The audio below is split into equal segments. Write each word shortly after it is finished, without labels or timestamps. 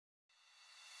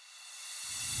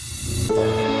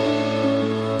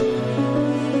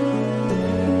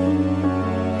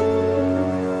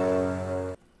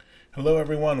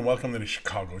everyone. Welcome to the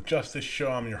Chicago Justice Show.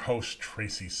 I'm your host,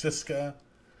 Tracy Siska.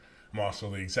 I'm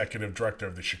also the executive director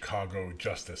of the Chicago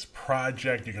Justice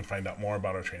Project. You can find out more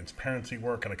about our transparency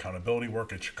work and accountability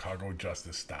work at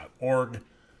chicagojustice.org.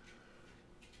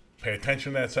 Pay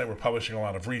attention to that site. We're publishing a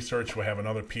lot of research. We'll have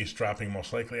another piece dropping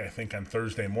most likely, I think, on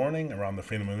Thursday morning around the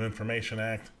Freedom of Information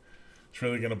Act. It's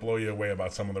really going to blow you away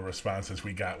about some of the responses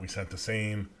we got. We sent the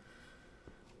same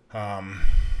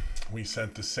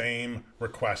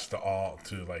request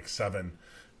to like 7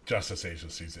 justice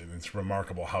agencies, and it's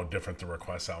remarkable how different the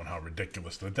requests are and how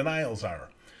ridiculous the denials are,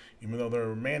 even though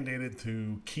they're mandated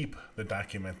to keep the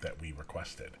document that we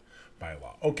requested by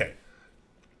law. Okay,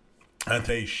 on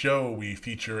today's show, we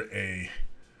feature a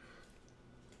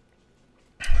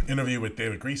interview with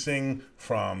David Griesing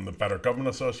from the Better Government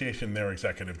Association, their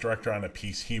executive director, on a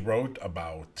piece he wrote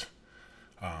about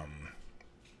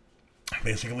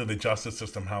basically the justice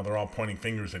system, how they're all pointing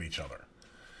fingers at each other.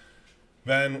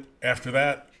 Then after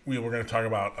that, we were going to talk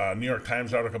about a New York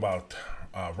Times article about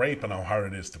rape and how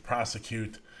hard it is to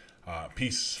prosecute.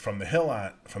 Piece from The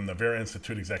Hill from the Vera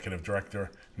Institute executive director,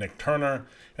 Nick Turner.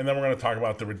 And then we're going to talk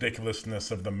about the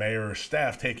ridiculousness of the mayor's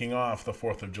staff taking off the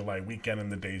 4th of July weekend and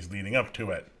the days leading up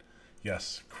to it.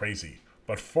 Yes, crazy,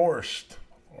 but forced.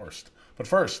 But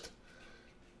first,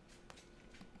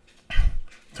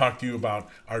 talk to you about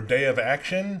our day of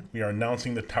action. We are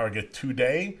announcing the target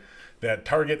today. That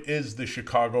target is the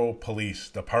Chicago Police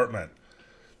Department.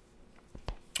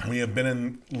 We have been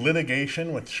in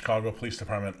litigation with the Chicago Police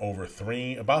Department over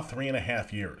about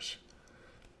 3.5 years.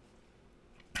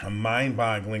 A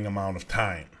mind-boggling amount of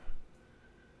time.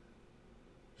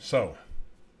 So,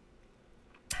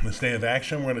 this day of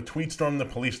action, we're going to tweet storm the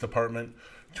police department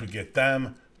to get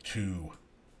them to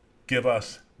give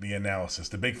us the analysis.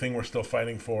 The big thing we're still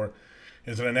fighting for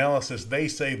is an analysis they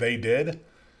say they did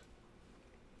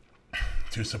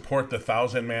to support the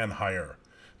 1,000-man hire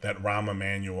that Rahm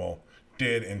Emanuel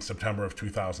did in September of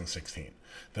 2016.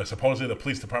 Supposedly the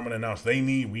police department announced we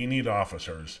need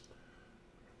officers,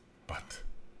 but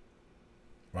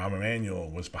Rahm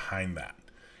Emanuel was behind that.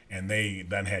 And they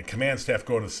then had command staff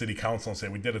go to the city council and say,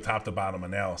 we did a top-to-bottom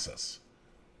analysis.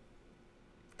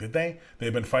 Did they?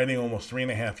 They've been fighting almost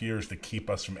 3.5 years to keep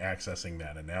us from accessing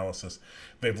that analysis.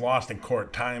 They've lost in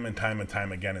court time and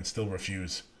time again and still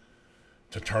refuse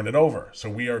to turn it over. So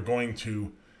we are going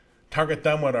to target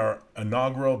them with our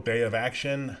inaugural day of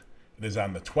action. It is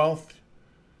on the 12th.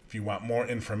 If you want more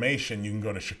information, you can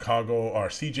go to Chicago or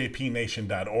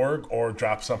cjpnation.org or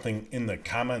drop something in the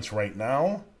comments right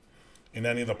now in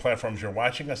any of the platforms you're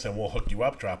watching us, and we'll hook you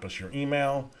up. Drop us your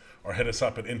email or hit us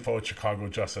up at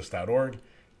info@chicagojustice.org.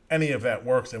 Any of that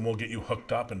works, and we'll get you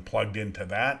hooked up and plugged into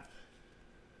that.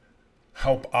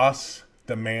 Help us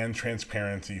demand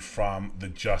transparency from the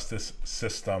justice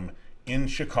system in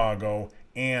Chicago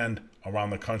and around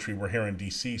the country. We're here in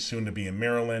D.C., soon to be in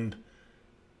Maryland.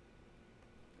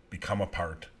 Become a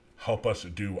part. Help us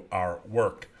do our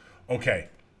work. Okay.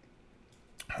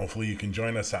 Hopefully you can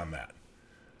join us on that.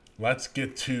 Let's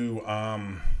get to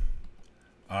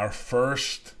our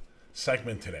first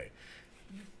segment today.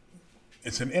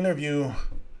 It's an interview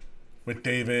with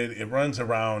David. It runs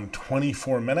around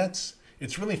 24 minutes.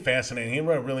 It's really fascinating. He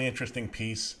wrote a really interesting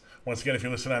piece. Once again, if you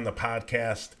listen on the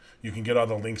podcast, you can get all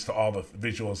the links to all the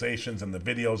visualizations, and the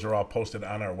videos are all posted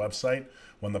on our website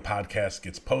when the podcast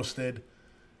gets posted.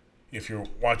 If you're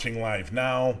watching live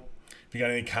now, if you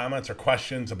got any comments or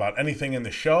questions about anything in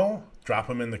the show, drop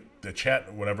them in the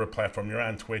chat, whatever platform you're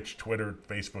on, Twitch, Twitter,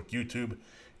 Facebook, YouTube,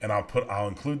 and I'll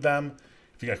include them.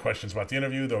 If you got questions about the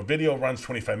interview, the video runs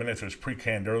 25 minutes. It was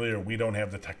pre-canned earlier. We don't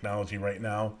have the technology right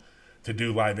now to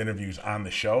do live interviews on the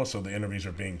show, so the interviews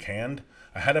are being canned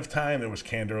ahead of time. It was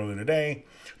canned earlier today,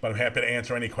 but I'm happy to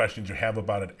answer any questions you have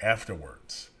about it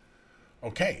afterwards.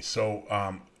 Okay, so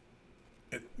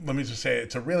let me just say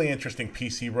it's a really interesting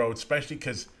piece he wrote, especially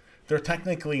because they're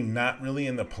technically not really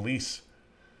in the police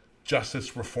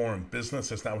justice reform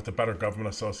business. It's not what the Better Government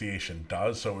Association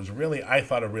does. So it was really, I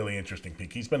thought, a really interesting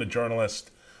piece. He's been a journalist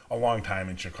a long time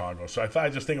in Chicago. So I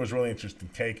just think it was a really interesting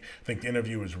take. I think the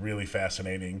interview was really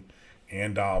fascinating.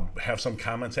 And I'll have some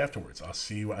comments afterwards. I'll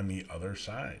see you on the other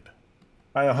side.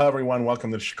 Hi, hello everyone.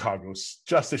 Welcome to the Chicago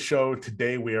Justice Show.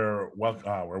 Today we're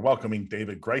welcoming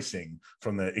David Griesing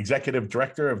from the Executive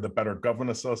Director of the Better Government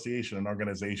Association, an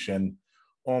organization,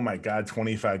 oh my God,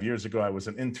 25 years ago, I was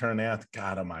an intern at.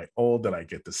 God, am I old that I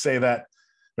get to say that.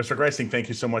 Mr. Griesing, thank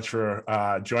you so much for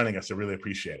joining us. I really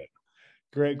appreciate it.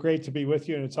 Great to be with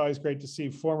you. And it's always great to see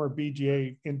former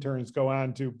BGA interns go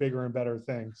on to bigger and better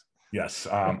things. Yes,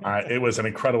 it was an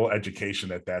incredible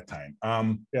education at that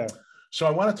time. Yeah. So I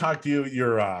want to talk to you.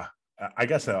 You're I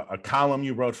guess, a column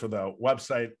you wrote for the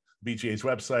website, BGA's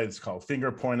website. It's called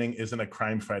Finger Pointing Isn't a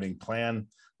Crime Fighting Plan,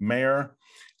 Mayor.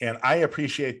 And I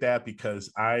appreciate that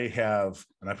because I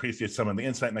appreciate some of the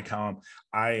insight in the column.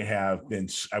 I have been,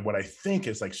 what I think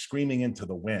is like screaming into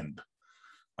the wind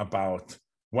about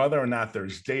whether or not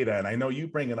there's data. And I know you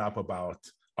bring it up about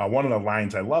one of the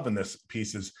lines I love in this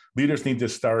piece is leaders need to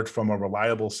start from a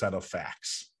reliable set of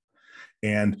facts.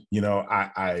 And,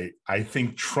 I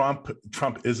think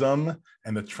Trumpism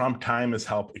and the Trump time has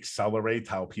helped accelerate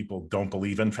how people don't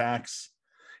believe in facts.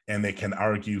 And they can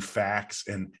argue facts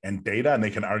and data, and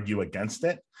they can argue against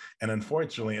it. And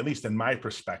unfortunately, at least in my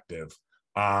perspective,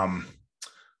 well,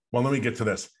 let me get to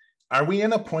this. Are we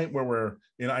in a point where we're,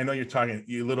 I know you're talking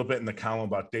a little bit in the column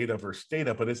about data versus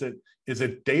data, but is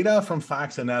it data from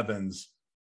Fox and Evans?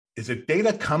 Is it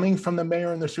data coming from the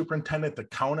mayor and the superintendent to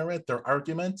counter it, their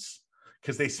arguments?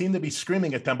 Because they seem to be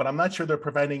screaming at them, but I'm not sure they're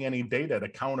providing any data to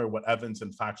counter what Evans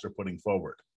and Fox are putting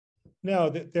forward. No,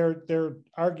 they're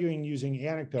arguing using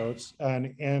anecdotes,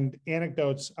 and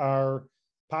anecdotes are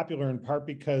popular in part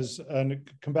because a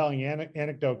compelling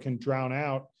anecdote can drown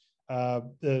out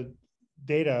the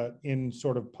data in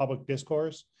sort of public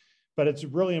discourse. But it's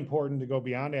really important to go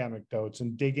beyond anecdotes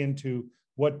and dig into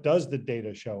what does the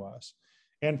data show us.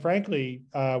 And frankly,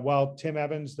 while Tim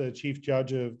Evans, the chief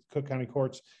judge of Cook County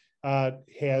Courts,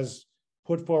 has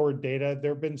put forward data,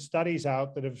 there have been studies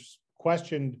out that have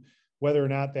questioned whether or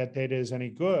not that data is any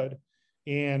good.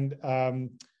 And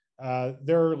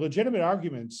there are legitimate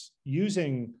arguments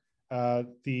using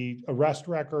the arrest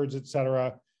records, et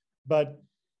cetera, but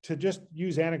to just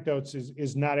use anecdotes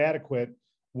is not adequate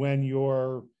when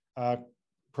you're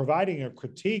providing a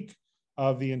critique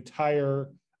of the entire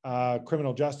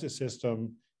criminal justice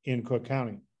system in Cook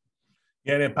County.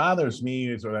 Yeah, and it bothers me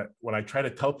is that when I try to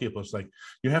tell people, it's like,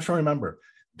 you have to remember,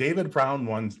 David Brown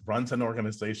runs an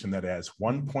organization that has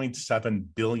 1.7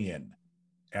 billion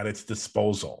at its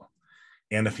disposal.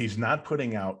 And if he's not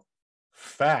putting out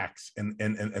facts and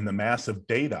the massive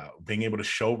data, being able to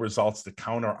show results to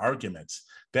counter arguments,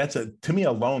 to me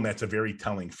alone, that's a very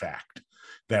telling fact.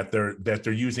 That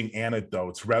they're using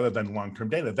anecdotes rather than long-term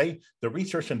data. The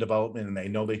research and development, and I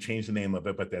know they changed the name of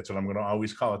it, but that's what I'm going to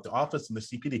always call it. The office and the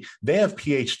CPD, they have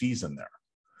PhDs in there.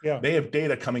 Yeah. They have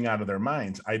data coming out of their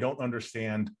minds. I don't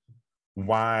understand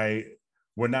why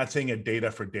we're not seeing a data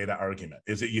for data argument.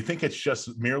 Is it, you think it's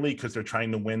just merely because they're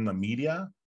trying to win the media?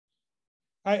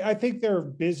 I think they're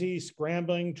busy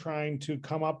scrambling, trying to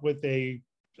come up with an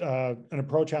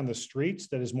approach on the streets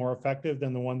that is more effective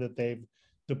than the one that they've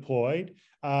deployed.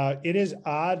 It is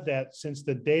odd that since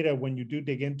the data, when you do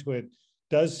dig into it,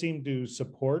 does seem to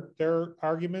support their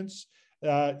arguments,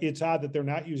 it's odd that they're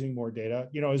not using more data.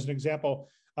 As an example,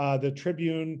 the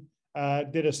Tribune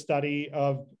did a study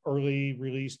of early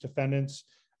release defendants,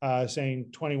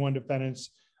 saying 21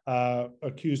 defendants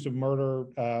accused of murder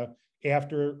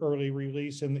after early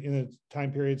release in the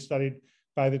time period studied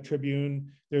by the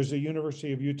Tribune. There's a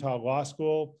University of Utah Law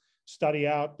School study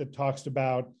out that talks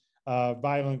about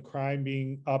violent crime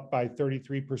being up by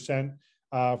 33%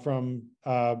 from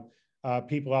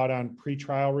people out on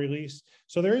pretrial release.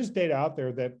 So there is data out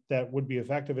there that would be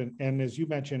effective. And as you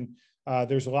mentioned,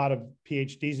 there's a lot of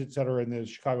PhDs, et cetera, in the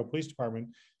Chicago Police Department.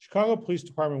 Chicago Police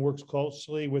Department works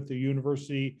closely with the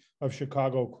University of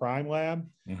Chicago Crime Lab.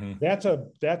 Mm-hmm.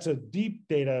 That's a deep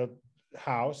data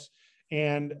house.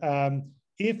 And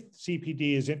if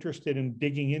CPD is interested in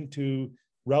digging into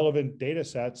relevant data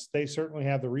sets, they certainly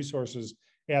have the resources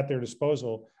at their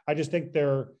disposal. I just think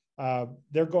they're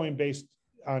going based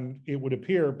on, it would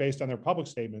appear, based on their public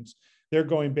statements, they're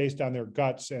going based on their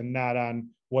guts and not on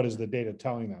what is the data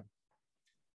telling them.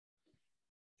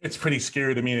 It's pretty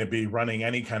scary to me to be running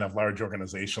any kind of large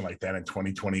organization like that in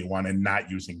 2021 and not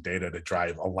using data to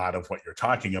drive a lot of what you're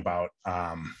talking about.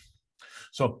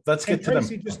 So let's get to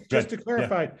Tracy, them. Just to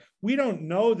clarify, we don't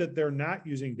know that they're not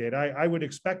using data. I would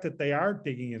expect that they are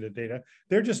digging into data.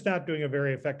 They're just not doing a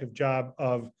very effective job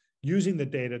of using the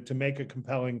data to make a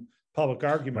compelling public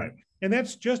argument. Right. And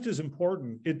that's just as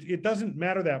important. It doesn't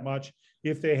matter that much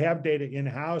if they have data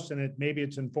in-house and maybe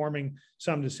it's informing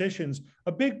some decisions.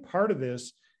 A big part of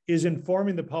this is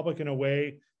informing the public in a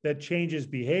way that changes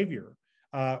behavior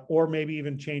or maybe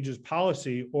even changes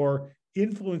policy or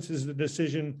influences the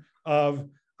decision of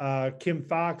Kim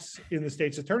Foxx in the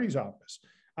state's attorney's office.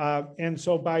 And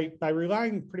so by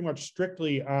relying pretty much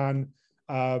strictly on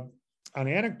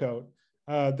anecdote,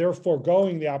 they're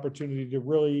foregoing the opportunity to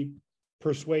really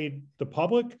persuade the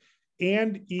public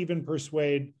and even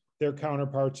persuade their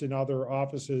counterparts in other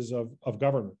offices of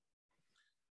government.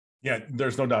 Yeah,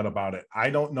 there's no doubt about it.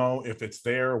 I don't know if it's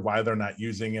there, why they're not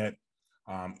using it.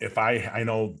 If I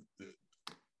know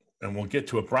and we'll get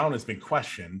to it, Brown has been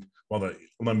questioned. Well,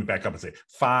 let me back up and say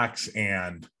Fox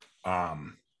and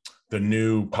the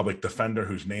new public defender,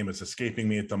 whose name is escaping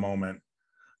me at the moment.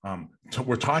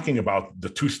 We're talking about the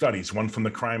two studies, one from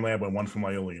the crime lab and one from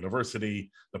Loyola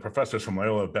University. The professors from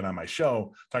Loyola have been on my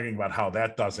show talking about how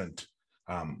that doesn't,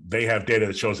 they have data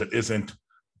that shows it isn't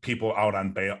people out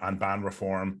on bail, on bond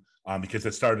reform, because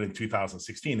it started in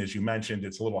 2016. As you mentioned,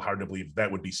 it's a little hard to believe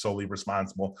that would be solely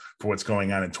responsible for what's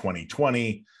going on in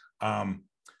 2020.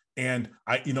 And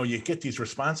you get these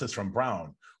responses from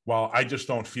Brown. Well, I just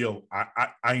don't feel,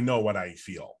 I know what I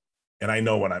feel, and I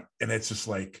know what and it's just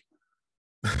like,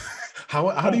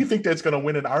 how do you think that's going to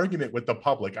win an argument with the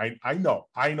public? I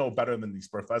know better than these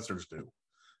professors do.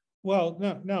 Well,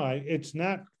 no, it's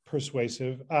not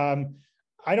persuasive.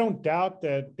 I don't doubt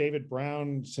that David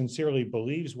Brown sincerely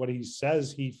believes what he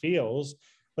says he feels,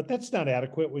 but that's not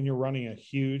adequate when you're running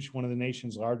one of the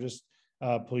nation's largest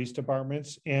police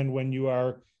departments, and when you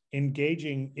are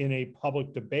engaging in a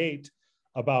public debate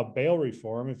about bail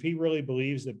reform. If he really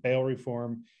believes that bail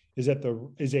reform is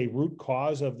a root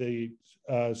cause of the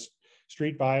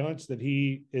street violence that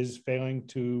he is failing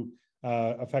to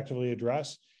effectively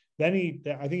address, then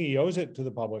I think he owes it to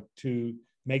the public to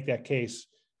make that case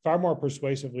far more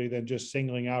persuasively than just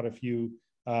singling out a few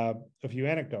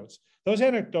anecdotes. Those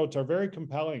anecdotes are very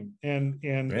compelling, and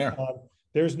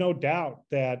there's no doubt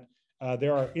that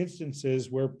there are instances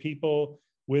where people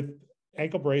with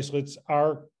ankle bracelets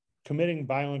are committing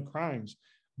violent crimes.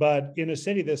 But in a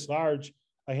city this large,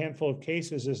 a handful of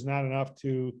cases is not enough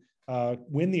to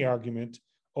win the argument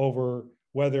over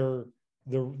whether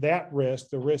the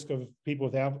risk of people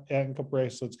with ankle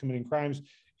bracelets committing crimes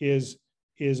is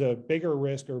a bigger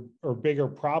risk or bigger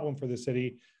problem for the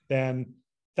city than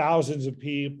thousands of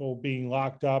people being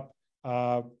locked up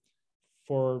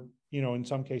for, in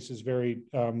some cases, very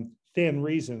thin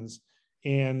reasons,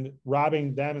 and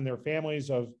robbing them and their families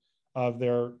of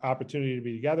their opportunity to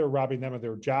be together, robbing them of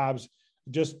their jobs,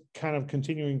 just kind of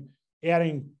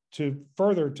adding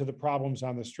further to the problems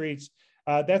on the streets.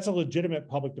 That's a legitimate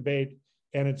public debate,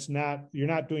 and you're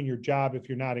not doing your job if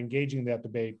you're not engaging in that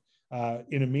debate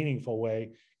in a meaningful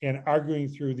way. And arguing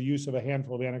through the use of a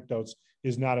handful of anecdotes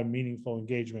is not a meaningful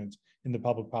engagement in the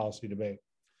public policy debate.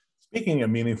 Speaking of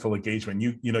meaningful engagement,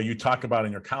 you talk about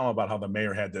in your column about how the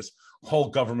mayor had this whole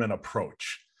government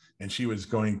approach, and she was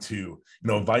going to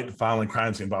fight violent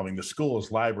crimes involving the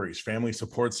schools, libraries, family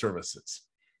support services.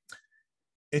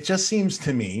 It just seems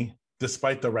to me,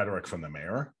 despite the rhetoric from the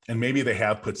mayor, and maybe they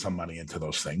have put some money into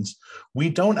those things, we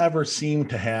don't ever seem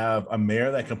to have a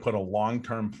mayor that can put a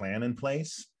long-term plan in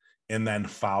place and then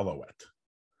follow it.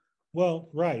 Well,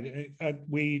 right.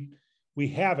 We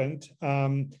haven't.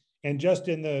 And just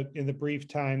in the brief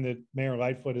time that Mayor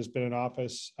Lightfoot has been in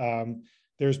office,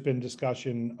 there's been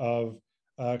discussion of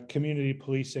community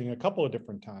policing a couple of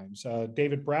different times.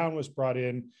 David Brown was brought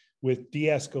in with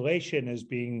de-escalation as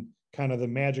being kind of the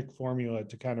magic formula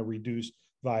to kind of reduce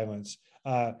violence.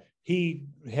 He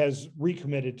has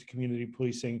recommitted to community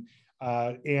policing,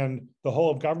 and the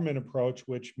whole of government approach,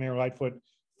 which Mayor Lightfoot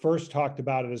first talked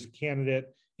about it as a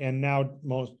candidate, and now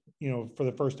for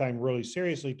the first time really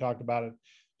seriously talked about it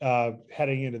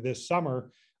heading into this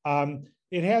summer.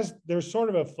 There's sort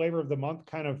of a flavor of the month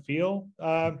kind of feel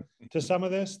to some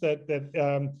of this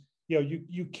that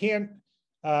you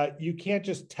can't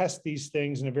just test these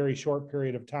things in a very short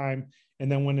period of time,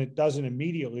 and then when it doesn't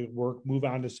immediately work, move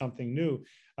on to something new.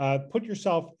 Put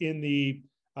yourself in the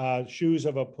shoes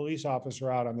of a police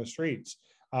officer out on the streets.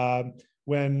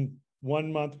 When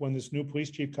 1 month, when this new police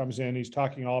chief comes in, he's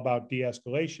talking all about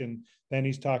de-escalation. Then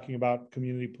he's talking about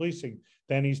community policing.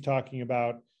 Then he's talking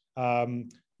about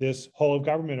this whole of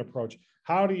government approach.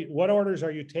 What orders are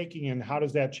you taking, and how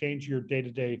does that change your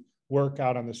day-to-day work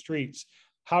out on the streets?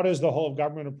 How does the whole of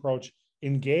government approach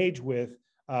engage with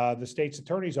the state's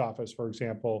attorney's office, for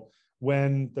example,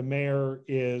 when the mayor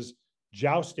is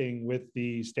jousting with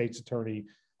the state's attorney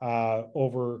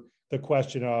over the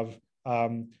question of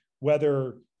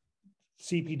whether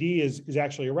CPD is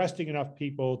actually arresting enough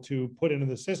people to put into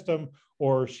the system,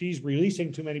 or she's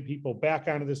releasing too many people back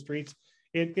onto the streets.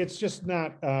 It's just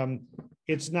not,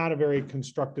 it's not a very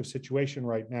constructive situation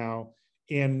right now.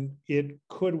 And it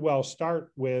could well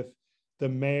start with the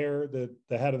mayor,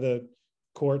 the head of the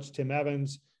courts, Tim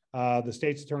Evans, the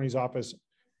state's attorney's office,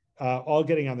 all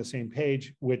getting on the same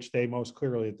page, which they most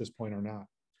clearly at this point are not.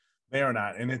 They are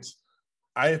not. And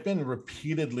I have been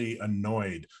repeatedly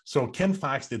annoyed. So Ken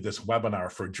Fox did this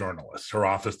webinar for journalists. Her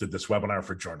office did this webinar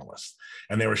for journalists,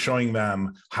 and they were showing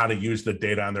them how to use the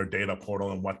data on their data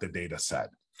portal and what the data said.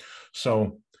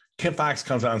 So Kim Foxx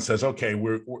comes out and says, okay,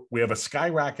 we have a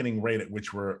skyrocketing rate at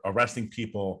which we're arresting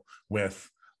people with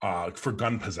for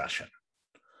gun possession.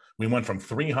 We went from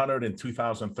 300 in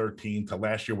 2013 to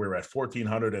last year we were at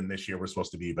 1,400, and this year we're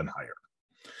supposed to be even higher.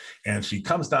 And she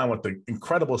comes down with the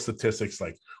incredible statistics,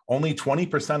 like only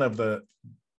 20% of the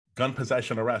gun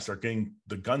possession arrests are getting,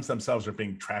 the guns themselves are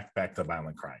being tracked back to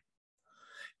violent crime.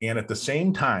 And at the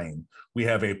same time, we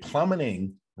have a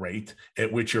plummeting rate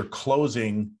at which you're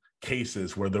closing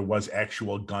cases where there was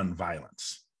actual gun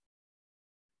violence.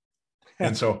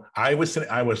 And so I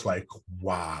was like,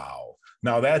 wow.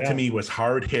 Now that to me was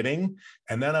hard hitting.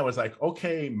 And then I was like,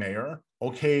 okay, Mayor,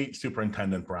 okay,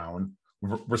 Superintendent Brown,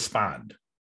 respond.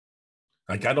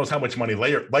 Like, God knows how much money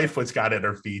Lightfoot's got at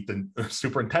her feet. And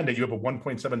Superintendent, you have a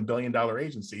 $1.7 billion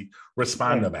agency,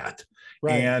 respond to that.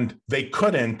 Right. And they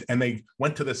couldn't, and they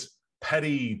went to this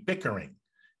petty bickering.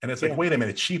 And it's like, wait a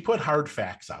minute, she put hard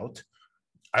facts out.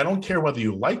 I don't care whether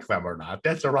you like them or not.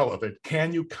 That's irrelevant.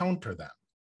 Can you counter them?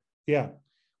 Yeah.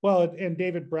 Well, and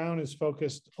David Brown is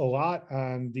focused a lot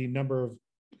on the number of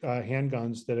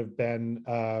handguns that have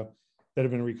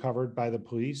been recovered by the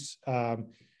police.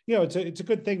 You know, it's a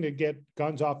good thing to get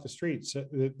guns off the streets.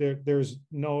 There's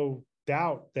no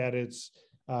doubt that it's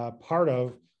part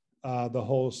of the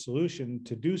whole solution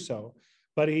to do so.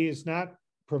 But he is not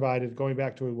provided, going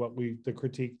back to the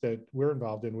critique that we're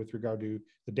involved in with regard to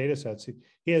the data sets,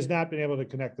 he has not been able to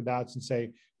connect the dots and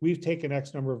say, we've taken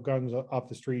X number of guns off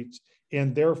the streets,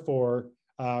 and therefore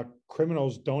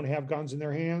criminals don't have guns in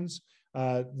their hands.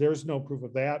 There's no proof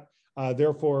of that.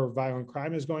 Therefore, violent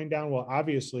crime is going down. Well,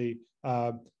 obviously,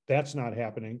 that's not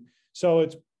happening. So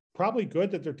it's probably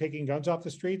good that they're taking guns off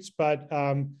the streets, but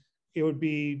it would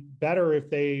be better if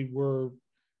they were,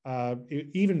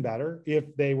 even better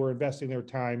if they were investing their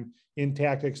time in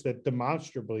tactics that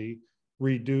demonstrably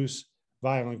reduce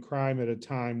violent crime at a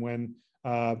time when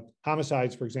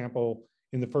homicides, for example,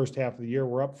 in the first half of the year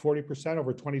were up 40%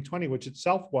 over 2020, which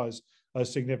itself was a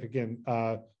significant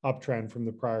uptrend from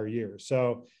the prior year.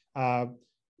 So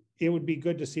it would be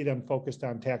good to see them focused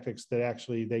on tactics that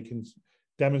actually they can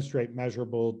demonstrate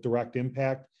measurable direct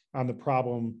impact on the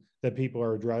problem that people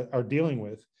are dealing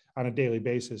with on a daily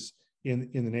basis in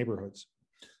the neighborhoods.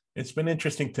 It's been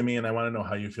interesting to me, and I want to know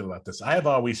how you feel about this. I have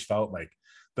always felt like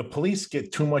the police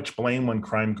get too much blame when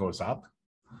crime goes up,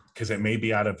 because it may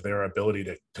be out of their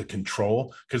ability to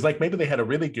control. Because like maybe they had a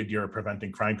really good year of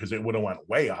preventing crime because it would have went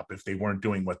way up if they weren't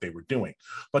doing what they were doing.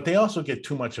 But they also get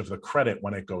too much of the credit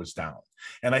when it goes down.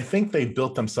 And I think they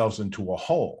built themselves into a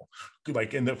hole.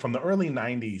 Like from the early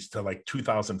 90s to like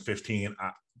 2015,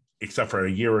 except for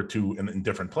a year or two in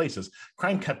different places,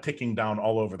 crime kept ticking down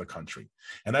all over the country.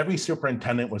 And every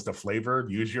superintendent was the flavor,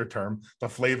 use your term, the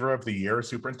flavor of the year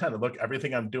superintendent. Look,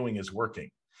 everything I'm doing is working.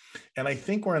 And I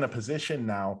think we're in a position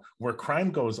now where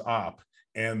crime goes up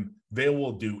and they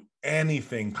will do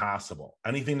anything possible,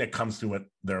 anything that comes to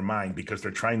their mind, because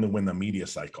they're trying to win the media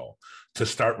cycle, to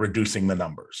start reducing the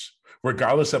numbers,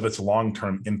 regardless of its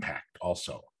long-term impact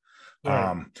also.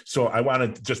 Right. So I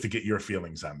wanted just to get your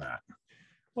feelings on that.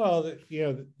 Well, you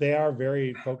know, they are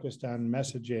very focused on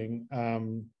messaging,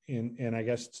 and I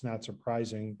guess it's not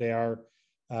surprising. They are,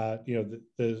 you know,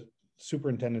 the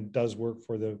superintendent does work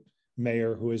for the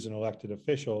mayor, who is an elected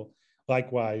official.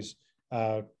 Likewise,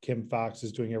 Kim Foxx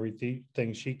is doing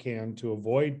everything she can to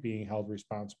avoid being held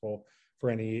responsible for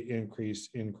any increase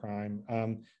in crime.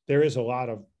 There is a lot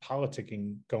of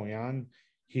politicking going on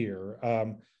here.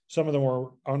 Some of the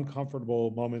more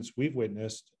uncomfortable moments we've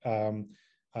witnessed,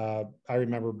 I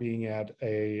remember being at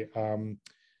a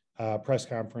press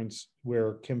conference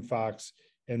where Kim Foxx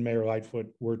and Mayor Lightfoot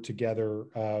were together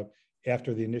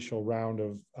after the initial round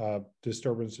of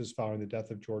disturbances following the death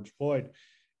of George Floyd,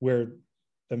 where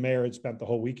the mayor had spent the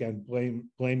whole weekend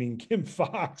blaming Kim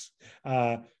Foxx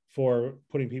for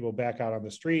putting people back out on the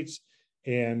streets.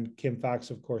 And Kim Foxx,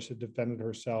 of course, had defended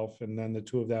herself. And then the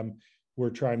two of them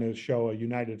were trying to show a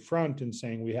united front and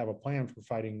saying, we have a plan for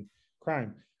fighting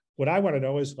crime. What I want to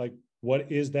know is, like,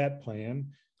 what is that plan?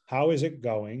 How is it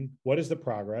going? What is the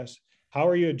progress? How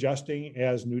are you adjusting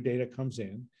as new data comes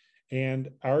in? And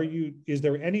is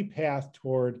there any path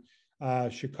toward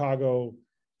Chicago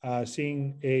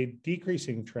seeing a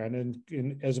decreasing trend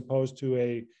as opposed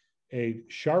to a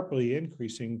sharply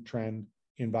increasing trend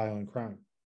in violent crime?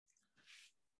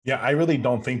 Yeah, I really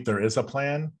don't think there is a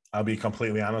plan. I'll be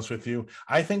completely honest with you.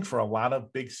 I think for a lot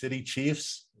of big city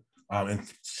chiefs, and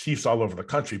chiefs all over the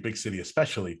country, big city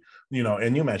especially, you know,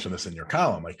 and you mentioned this in your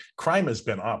column, like crime has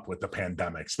been up with the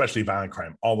pandemic, especially violent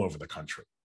crime all over the country.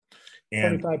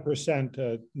 And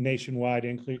 25% nationwide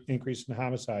increase in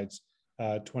homicides,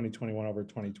 2021 over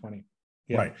 2020.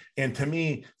 Yeah. Right. And to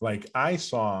me, like I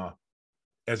saw,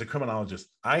 as a criminologist,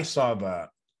 I saw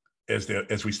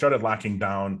as we started locking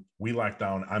down, we locked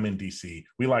down, I'm in DC,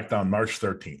 we locked down March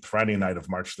 13th, Friday night of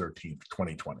March 13th,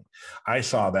 2020. I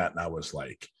saw that and I was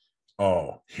like,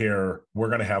 oh, here, we're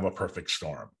going to have a perfect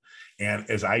storm. And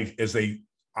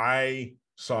I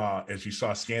saw, as you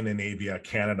saw, Scandinavia,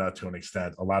 Canada, to an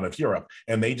extent, a lot of Europe,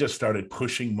 and they just started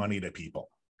pushing money to people,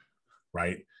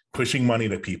 right? Pushing money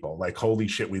to people like, holy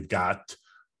shit,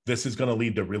 this is going to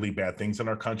lead to really bad things in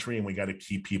our country, and we got to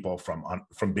keep people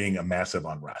from being a massive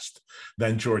unrest.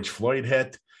 Then George Floyd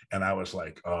hit, and I was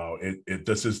like, oh,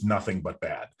 this is nothing but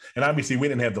bad. And obviously, we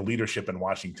didn't have the leadership in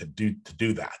Washington to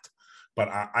do that, but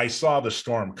I saw the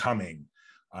storm coming.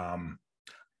 I'm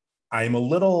a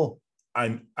little.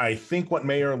 I think what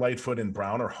Mayor Lightfoot and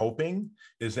Brown are hoping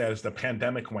is that as the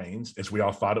pandemic wanes, as we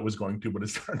all thought it was going to, but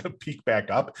it's starting to peak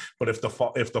back up. But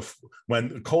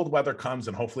when cold weather comes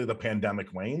and hopefully the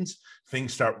pandemic wanes,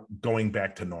 things start going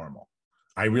back to normal.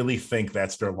 I really think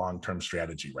that's their long-term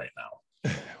strategy right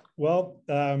now. Well,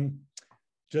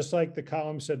 just like the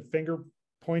column said, finger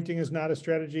pointing is not a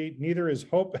strategy. Neither is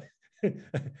hope.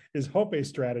 Is hope a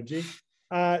strategy?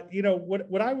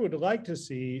 What I would like to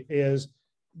see is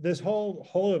this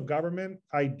whole of government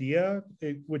idea,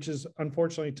 which is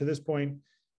unfortunately to this point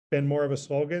been more of a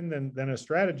slogan than a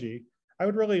strategy. I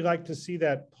would really like to see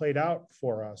that played out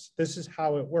for us. This is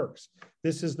how it works.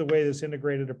 This is the way this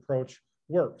integrated approach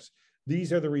works.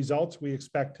 These are the results we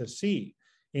expect to see.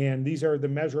 And these are the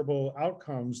measurable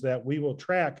outcomes that we will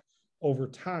track over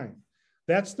time.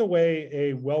 That's the way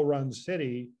a well-run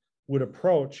city would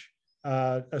approach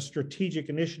a strategic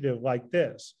initiative like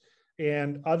this.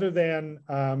 And other than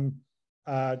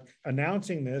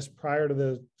announcing this prior to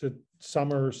the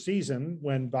summer season,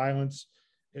 when violence,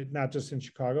 not just in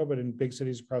Chicago, but in big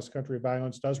cities across the country,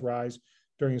 violence does rise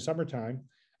during the summertime,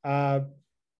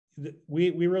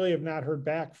 we really have not heard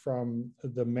back from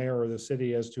the mayor of the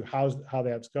city as to how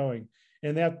that's going.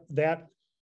 And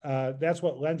that's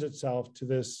what lends itself to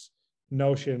this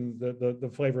notion,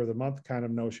 the flavor of the month kind of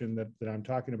notion that I'm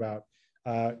talking about.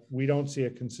 We don't see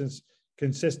a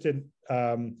consistent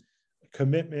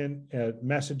commitment,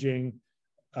 messaging,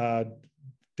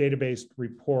 database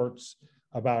reports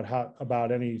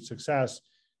about any success,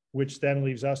 which then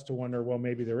leaves us to wonder, well,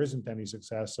 maybe there isn't any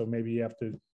success. So maybe you have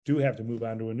to move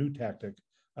on to a new tactic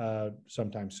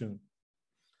sometime soon.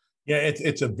 Yeah,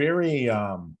 it's a very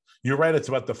you're right. It's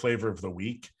about the flavor of the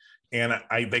week, and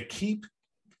they keep,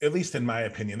 at least in my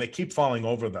opinion, they keep falling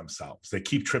over themselves. They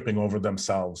keep tripping over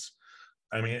themselves.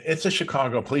 I mean, it's a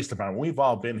Chicago Police Department. We've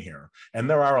all been here, and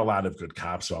there are a lot of good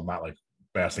cops. So I'm not like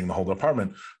bashing the whole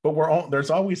department, but there's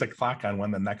always a clock on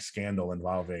when the next scandal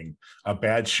involving a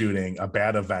bad shooting, a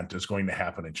bad event is going to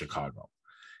happen in Chicago,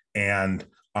 and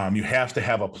you have to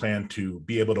have a plan to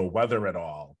be able to weather it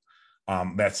all.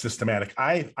 That's systematic.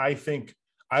 I think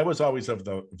I was always of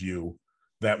the view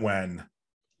that when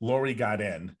Lori got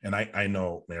in, and I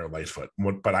know Mayor Lightfoot,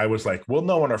 but I was like, we'll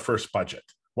know in our first budget.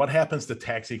 What happens to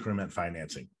tax increment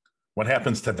financing? What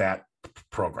happens to that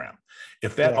program?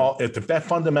 If that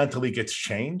fundamentally gets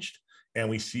changed and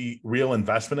we see real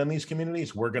investment in these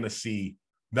communities, we're going to see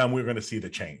the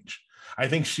change. I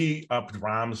think she upped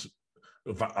Rahm's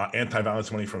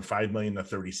anti-violence money from $5 million to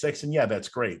 36, and yeah, that's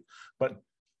great. But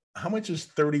how much is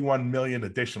 31 million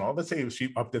additional? Let's say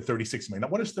she upped to 36 million. Now,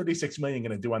 what is 36 million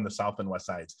going to do on the south and west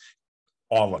sides?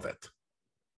 All of it.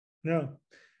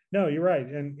 No, you're right,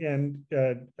 and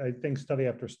I think study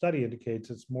after study indicates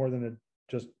it's more than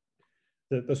just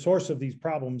the source of these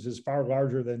problems is far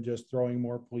larger than just throwing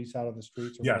more police out on the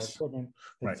streets or more equipment,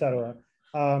 et cetera.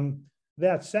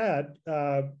 That said,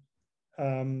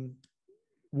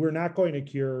 we're not going to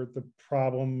cure the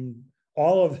problem.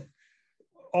 All of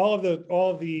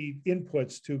the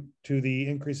inputs to the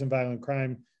increase in violent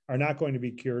crime are not going to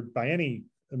be cured by any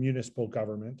municipal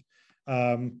government.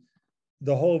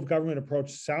 The whole of government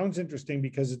approach sounds interesting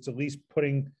because it's at least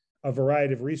putting a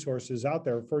variety of resources out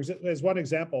there. For example, as one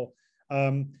example,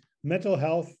 mental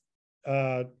health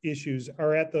issues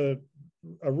are at a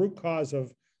root cause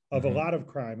of a lot of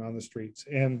crime on the streets,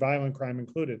 and violent crime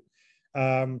included.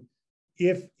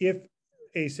 If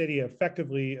a city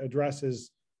effectively addresses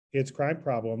its crime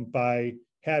problem by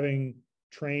having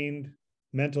trained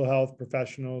mental health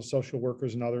professionals, social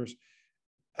workers, and others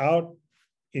out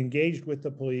engaged with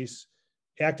the police,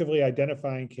 actively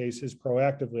identifying cases,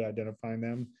 proactively identifying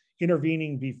them,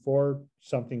 intervening before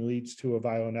something leads to a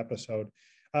violent episode,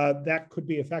 that could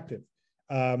be effective.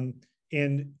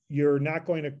 And you're not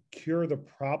going to cure the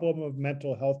problem of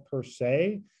mental health per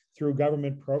se through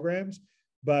government programs,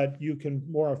 but you can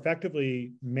more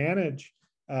effectively manage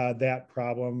that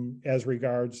problem as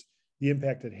regards the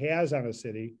impact it has on a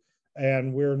city.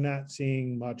 And we're not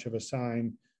seeing much of a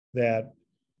sign that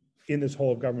in this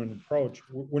whole government approach,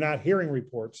 we're not hearing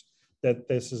reports that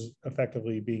this is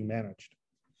effectively being managed.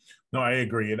 No, I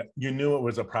agree. And you knew it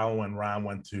was a problem when Ron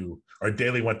went to, or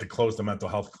Daley went to close the mental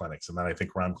health clinics. And then I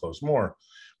think Ron closed more,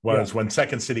 was when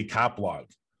Second City Cop Blog,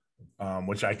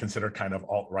 which I consider kind of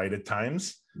alt-right at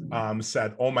times,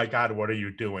 said, oh my God, what are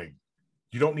you doing?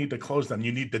 You don't need to close them.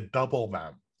 You need to double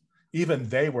them. Even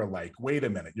they were like, wait a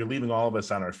minute, you're leaving all of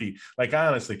us on our feet. Like,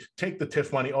 honestly, take the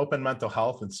TIF money, open mental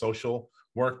health and social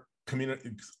work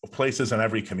community places in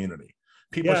every community.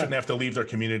 People shouldn't have to leave their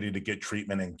community to get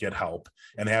treatment and get help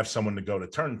and have someone to go to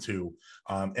turn to.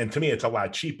 And to me, it's a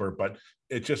lot cheaper, but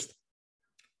it just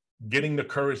getting the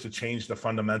courage to change the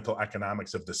fundamental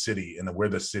economics of the city and where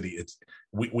the city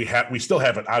we still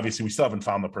haven't, obviously, we still haven't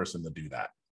found the person to do that.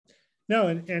 No,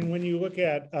 and when you look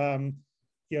at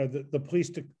the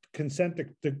police consent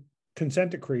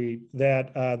decree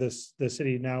that the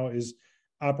city now is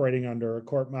operating under, a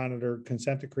court monitored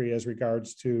consent decree as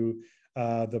regards to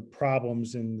the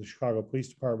problems in the Chicago Police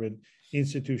Department,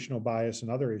 institutional bias and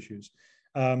other issues.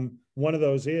 One of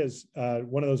those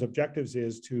objectives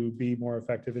is to be more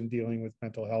effective in dealing with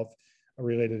mental health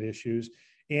related issues.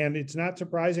 And it's not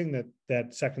surprising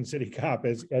that Second City Cop,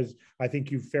 as I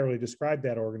think you've fairly described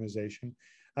that organization.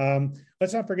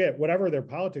 Let's not forget, whatever their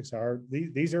politics are,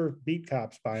 these are beat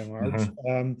cops by and large,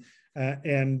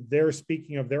 and they're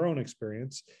speaking of their own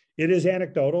experience. It is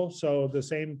anecdotal, so the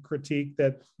same critique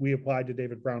that we applied to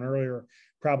David Brown earlier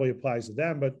probably applies to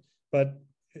them, but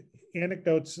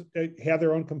anecdotes have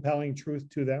their own compelling truth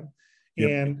to them. Yep.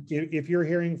 And if you're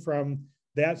hearing from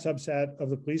that subset of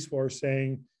the police force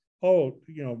saying, oh,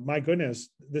 my goodness,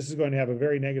 this is going to have a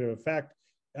very negative effect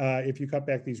if you cut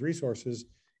back these resources,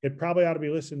 it probably ought to be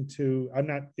listened to.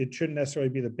 It shouldn't necessarily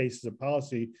be the basis of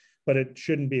policy, but it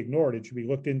shouldn't be ignored. It should be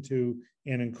looked into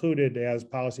and included as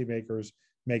policymakers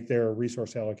make their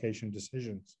resource allocation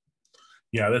decisions.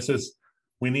 Yeah,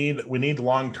 we need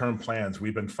long-term plans.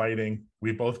 We've been fighting.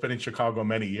 We've both been in Chicago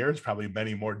many years, probably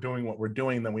many more doing what we're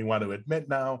doing than we want to admit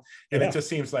now. And it just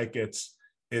seems like it's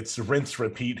rinse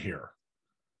repeat here.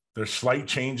 There's slight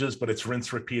changes, but it's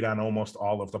rinse repeat on almost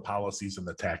all of the policies and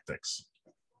the tactics.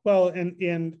 Well,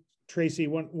 and Tracy,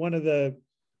 one of the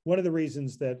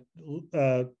reasons that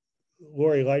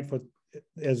Lori Lightfoot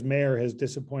as mayor has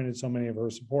disappointed so many of her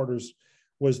supporters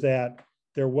was that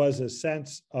there was a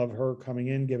sense of her coming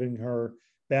in, giving her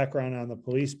background on the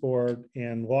police board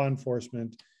and law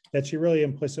enforcement, that she really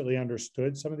implicitly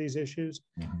understood some of these issues.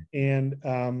 Mm-hmm.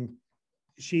 And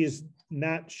she has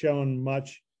not shown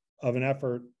much of an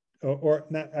effort,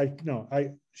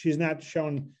 she's not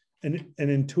shown an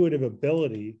intuitive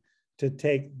ability to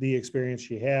take the experience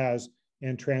she has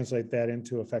and translate that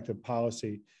into effective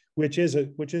policy, which is a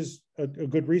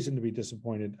good reason to be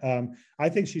disappointed. I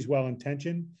think she's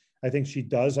well-intentioned. I think she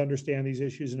does understand these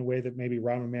issues in a way that maybe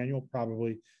Rahm Emanuel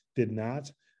probably did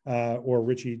not, or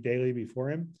Richie Daley before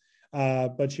him.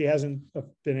 But she hasn't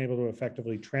been able to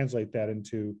effectively translate that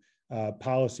into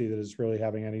policy that is really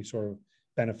having any sort of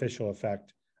beneficial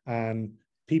effect on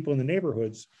people in the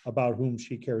neighborhoods about whom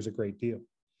she cares a great deal.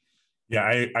 Yeah,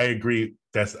 I agree.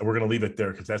 We're going to leave it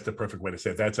there because that's the perfect way to say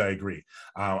it. I agree.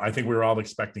 I think we were all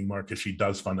expecting more because she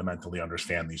does fundamentally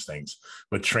understand these things,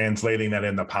 but translating that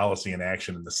into policy and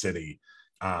action in the city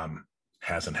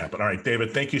hasn't happened. All right,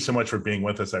 David, thank you so much for being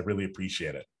with us. I really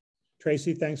appreciate it.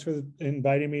 Tracy, thanks for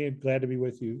inviting me. Glad to be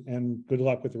with you, and good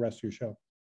luck with the rest of your show.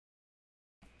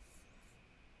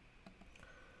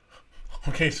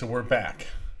 Okay, so we're back.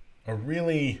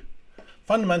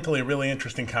 Fundamentally a really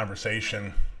interesting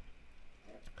conversation.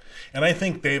 And I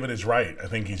think David is right. I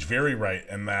think he's very right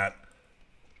in that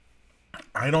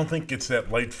I don't think it's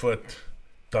that Lightfoot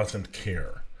doesn't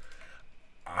care.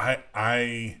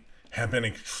 I have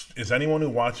been, as anyone who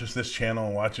watches this channel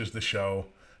and watches the show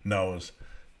knows,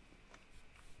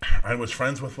 I was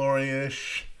friends with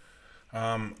Lori-ish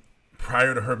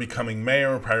prior to her becoming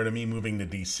mayor, prior to me moving to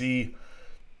DC.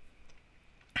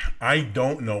 I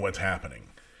don't know what's happening.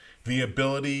 The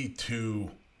ability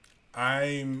to,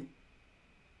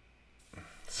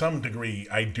 some degree,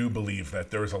 I do believe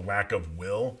that there is a lack of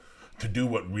will to do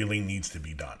what really needs to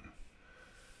be done.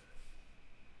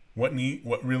 What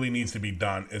really needs to be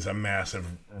done is a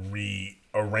massive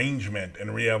rearrangement and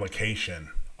reallocation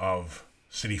of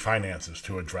city finances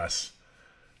to address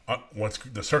what's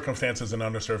the circumstances in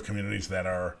underserved communities that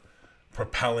are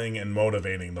propelling and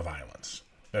motivating the violence.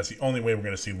 That's the only way we're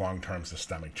going to see long-term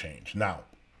systemic change. Now,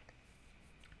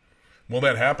 will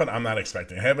that happen? I'm not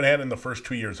expecting. I haven't had it in the first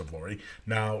 2 years of Lori.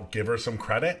 Now, give her some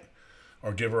credit.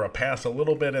 or give her a pass a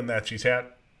little bit in that she's had,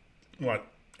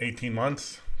 18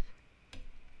 months?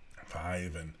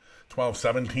 5 and 12,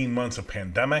 17 months of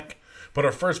pandemic. But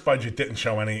her first budget didn't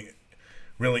show any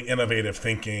really innovative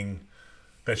thinking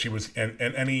that she was, and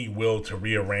any will to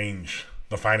rearrange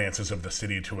the finances of the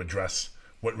city to address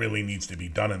what really needs to be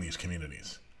done in these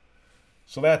communities.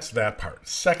 So that's that part.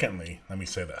 Secondly, let me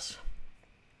say this.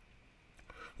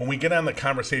 When we get on the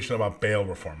conversation about bail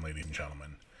reform, ladies and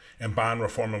gentlemen, and bond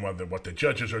reform and what the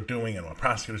judges are doing and what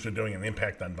prosecutors are doing and the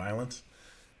impact on violence,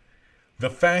 the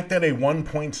fact that a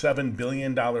 $1.7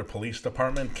 billion police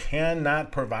department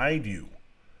cannot provide you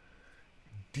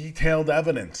detailed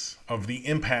evidence of the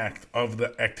impact of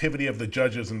the activity of the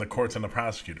judges and the courts and the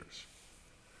prosecutors,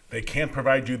 they can't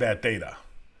provide you that data,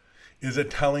 is a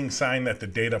telling sign that the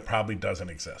data probably doesn't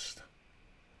exist.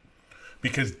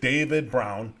 Because David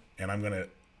Brown, and I'm going to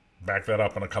back that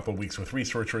up in a couple of weeks with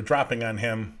research we're dropping on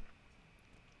him,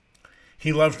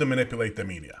 he loves to manipulate the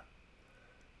media.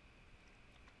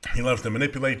 He loves to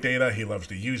manipulate data. He loves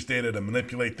to use data to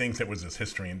manipulate things. That was his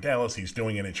history in Dallas. He's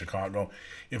doing it in Chicago.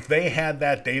 If they had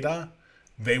that data,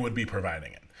 they would be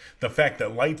providing it. The fact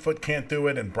that Lightfoot can't do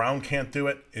it and Brown can't do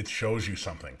it, it shows you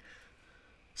something.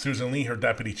 Susan Lee, her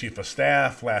deputy chief of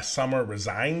staff, last summer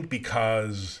resigned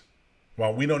because,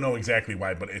 well, we don't know exactly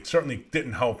why, but it certainly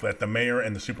didn't help that the mayor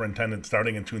and the superintendent,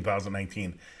 starting in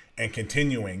 2019 and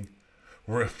continuing,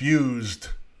 refused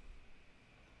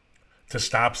to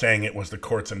stop saying it was the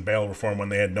courts and bail reform when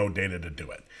they had no data to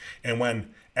do it. And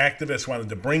when activists wanted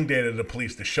to bring data to the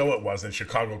police to show it wasn't,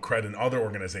 Chicago Cred and other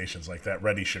organizations like that,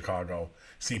 Ready Chicago,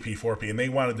 CP4P, and they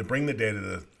wanted to bring the data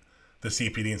to the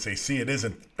CPD and say, see, it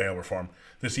isn't bail reform,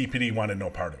 the CPD wanted no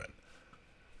part of it.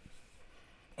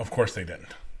 Of course they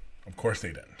didn't. Of course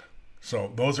they didn't.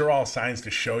 So those are all signs to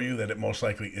show you that it most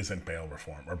likely isn't bail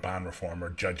reform or bond reform or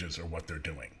judges or what they're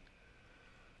doing.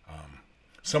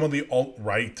 Some of the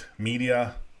alt-right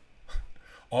media,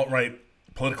 alt-right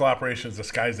political operations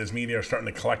disguised as media are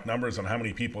starting to collect numbers on how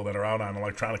many people that are out on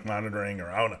electronic monitoring or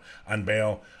out on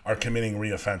bail are committing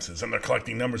reoffenses. And they're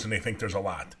collecting numbers and they think there's a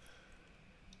lot.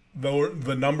 Though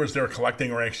the numbers they're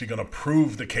collecting are actually going to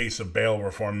prove the case of bail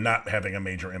reform not having a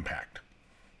major impact.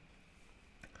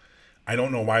 I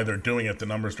don't know why they're doing it. The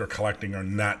numbers they're collecting are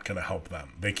not going to help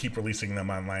them. They keep releasing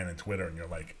them online and Twitter, and you're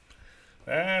like,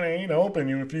 that ain't open.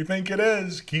 If you think it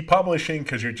is, keep publishing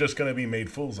because you're just going to be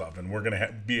made fools of, and we're going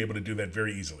to be able to do that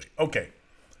very easily. Okay.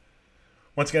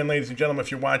 Once again, ladies and gentlemen,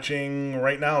 if you're watching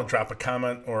right now, drop a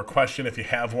comment or a question if you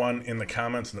have one in the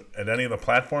comments at any of the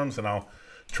platforms, and I'll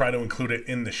try to include it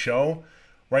in the show.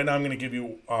 Right now, I'm going to give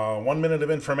you 1 minute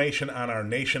of information on our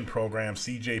Nation program,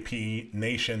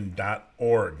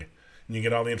 cjpnation.org. And you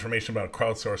get all the information about a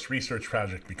crowdsourced research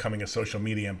project, becoming a social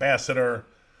media ambassador,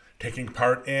 taking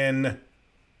part in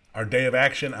our day of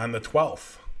action on the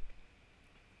 12th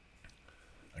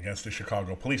against the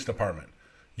Chicago Police Department.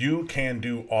 You can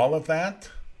do all of that.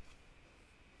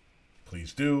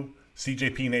 Please do.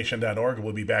 cjpnation.org.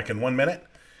 We'll be back in 1 minute.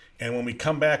 And when we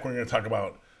come back, we're going to talk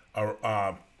about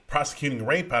prosecuting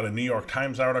rape out of New York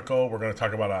Times article. We're going to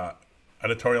talk about an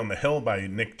editorial in The Hill by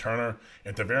Nick Turner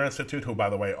at the Vera Institute, who, by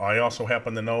the way, I also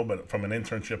happen to know, but from an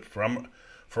internship from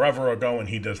forever ago, and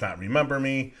he does not remember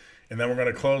me. And then we're going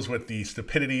to close with the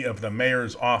stupidity of the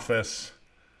mayor's office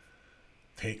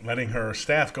letting her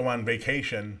staff go on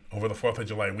vacation over the 4th of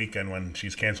July weekend when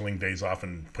she's canceling days off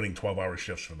and putting 12-hour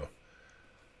shifts for the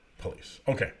police.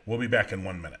 Okay, we'll be back in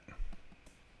 1 minute.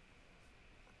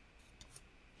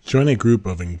 Join a group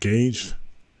of engaged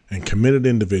and committed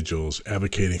individuals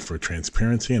advocating for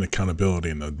transparency and accountability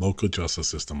in the local justice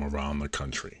system around the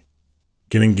country.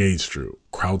 Get engaged through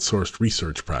crowdsourced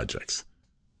research projects,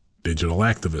 digital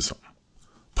activism,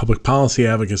 public policy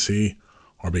advocacy,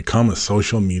 or become a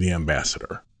social media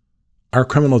ambassador. Our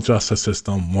criminal justice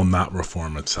system will not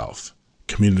reform itself.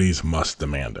 Communities must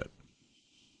demand it.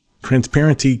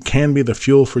 Transparency can be the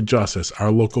fuel for justice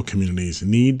our local communities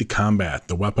need to combat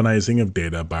the weaponizing of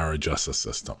data by our justice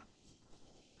system.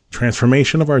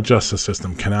 Transformation of our justice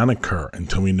system cannot occur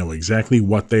until we know exactly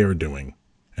what they are doing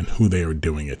and who they are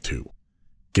doing it to.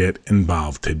 Get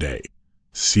involved today.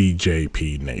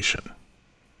 CJP Nation.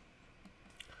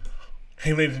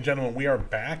 Hey, ladies and gentlemen, we are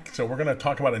back. So we're going to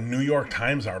talk about a New York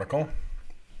Times article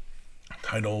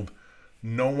titled,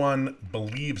 "No One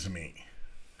Believes Me,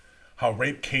 How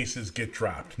Rape Cases Get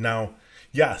Dropped." Now,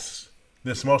 yes,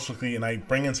 this mostly, and I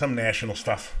bring in some national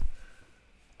stuff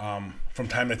from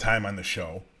time to time on the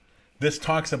show. This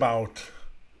talks about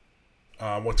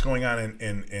what's going on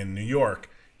in New York.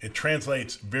 It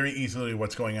translates very easily to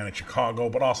what's going on in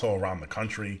Chicago, but also around the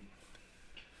country.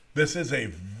 This is a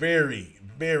very,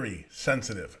 very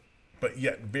sensitive but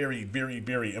yet very, very,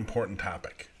 very important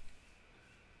topic,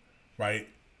 right?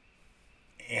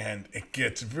 And it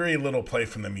gets very little play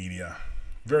from the media,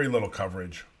 very little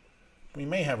coverage. We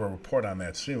may have a report on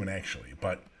that soon, actually,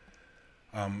 but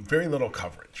very little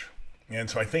coverage. And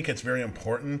so I think it's very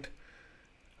important.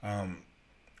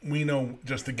 We know,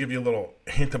 just to give you a little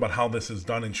hint about how this is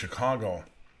done in Chicago,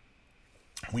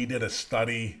 we did a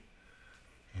study,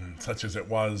 such as it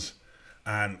was,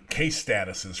 on case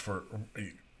statuses for,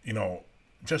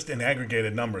 just in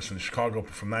aggregated numbers from Chicago,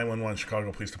 from 911,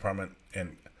 Chicago Police Department,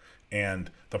 and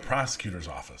the prosecutor's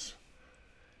office.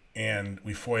 And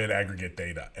we FOIA'd aggregate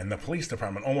data. And the police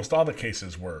department, almost all the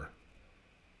cases were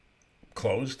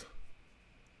closed.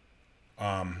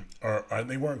 Or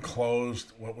they weren't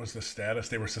closed. What was the status?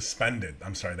 They were suspended.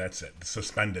 I'm sorry, that's it.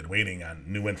 Suspended, waiting on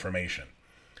new information.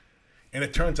 And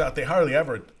it turns out they hardly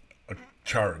ever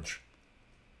charge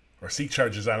or seek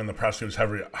charges out, and the prosecutors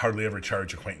hardly ever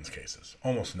charge acquaintance cases.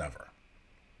 Almost never.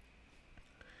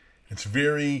 It's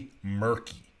very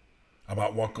murky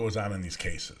about what goes on in these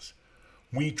cases.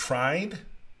 We tried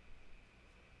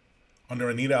under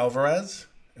Anita Alvarez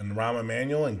and Rahm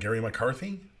Emanuel and Gary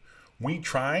McCarthy. We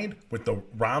tried with the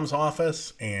Rahm's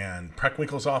office and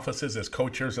Preckwinkle's offices as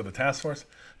co-chairs of the task force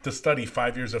to study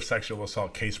 5 years of sexual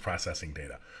assault case processing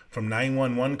data, from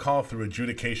 911 call through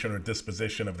adjudication or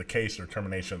disposition of the case or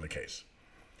termination of the case.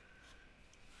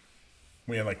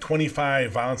 We had like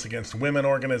 25 violence against women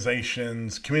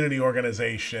organizations, community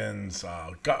organizations,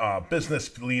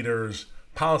 business leaders,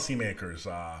 policymakers,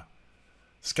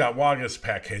 Scott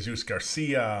Waguespack, Jesus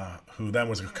Garcia, who then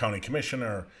was a county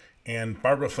commissioner, and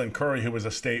Barbara Flynn Curry, who was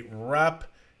a state rep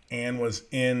and was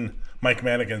in Mike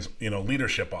Madigan's,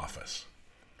 leadership office.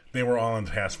 They were all in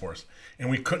the task force. And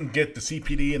we couldn't get the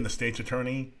CPD and the state's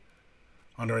attorney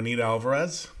under Anita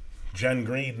Alvarez. Jen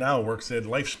Green now works at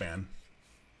Lifespan.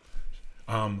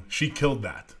 She killed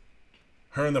that.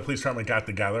 Her and the police department got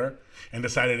together and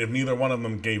decided if neither one of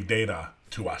them gave data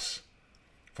to us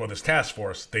for this task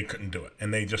force, they couldn't do it.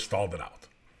 And they just stalled it out.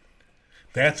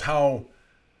 That's how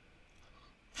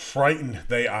frightened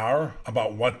they are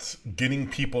about what's getting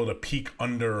people to peek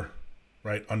under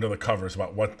the covers,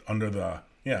 about what under the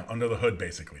hood,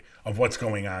 basically, of what's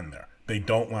going on there. They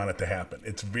don't want it to happen.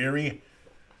 It's very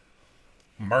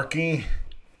murky.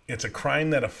 It's a crime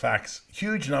that affects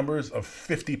huge numbers of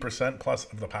 50% plus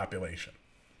of the population.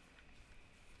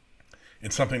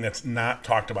 It's something that's not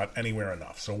talked about anywhere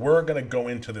enough. So we're going to go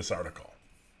into this article.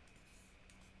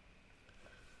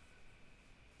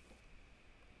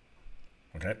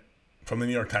 Okay, from the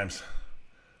New York Times.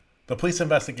 The police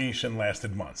investigation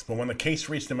lasted months, but when the case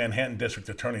reached the Manhattan District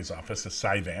Attorney's Office,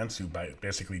 Cy Vance, who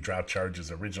basically dropped charges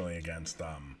originally against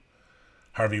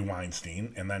Harvey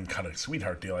Weinstein and then cut a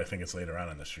sweetheart deal, I think it's later on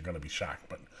in this, you're going to be shocked,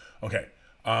 but okay.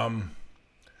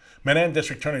 Manhattan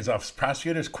District Attorney's Office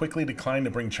prosecutors quickly declined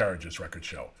to bring charges, records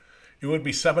show. It would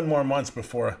be 7 more months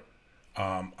before,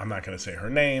 I'm not going to say her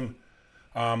name,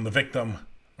 the victim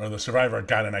or the survivor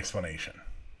got an explanation.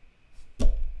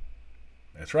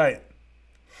 That's right.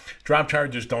 Drop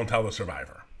charges, don't tell the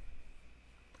survivor.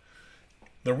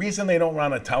 The reason they don't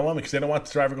want to tell them because they don't want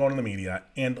the survivor going in the media,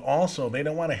 and also they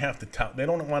don't want to have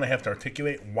to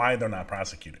articulate why they're not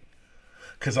prosecuting.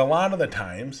 Because a lot of the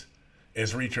times,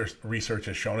 as research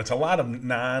has shown, it's a lot of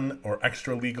non or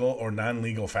extra legal or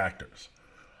non-legal factors.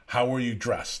 How were you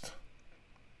dressed?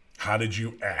 How did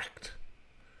you act?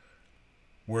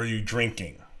 Were you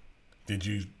drinking? Did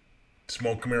you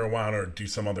smoke marijuana or do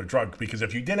some other drug? Because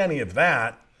if you did any of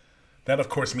that, that of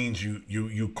course means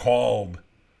you called,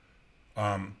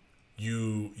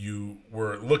 you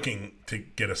were looking to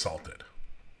get assaulted.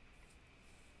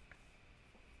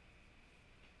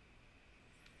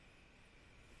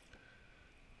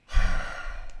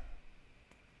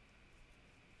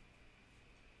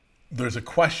 There's a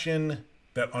question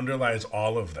that underlies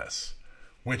all of this,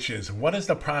 which is, what is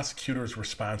the prosecutor's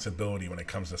responsibility when it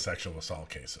comes to sexual assault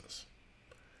cases?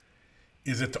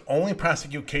 Is it to only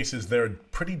prosecute cases they're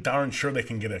pretty darn sure they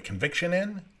can get a conviction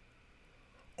in?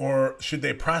 Or should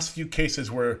they prosecute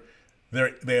cases where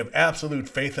they have absolute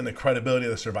faith in the credibility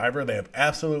of the survivor, they have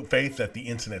absolute faith that the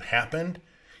incident happened,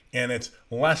 and it's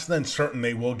less than certain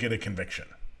they will get a conviction?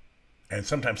 And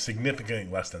sometimes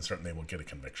significantly less than certain they will get a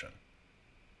conviction.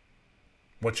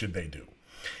 What should they do?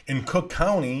 In Cook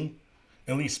County,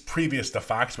 at least previous to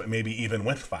Fox, but maybe even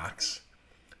with Fox,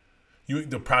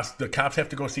 the cops have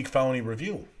to go seek felony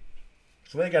review.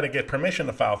 So they got to get permission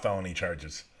to file felony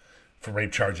charges for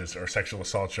rape charges or sexual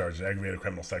assault charges, aggravated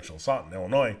criminal sexual assault in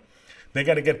Illinois. They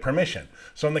got to get permission.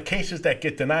 So in the cases that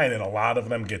get denied, and a lot of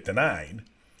them get denied,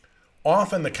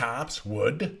 often the cops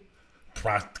would,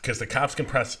 because the cops can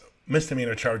press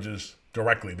misdemeanor charges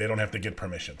directly. They don't have to get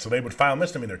permission. So they would file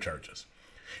misdemeanor charges.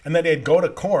 And then they'd go to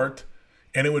court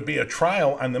and it would be a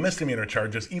trial on the misdemeanor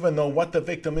charges, even though what the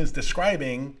victim is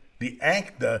describing, the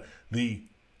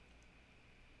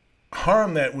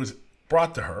harm that was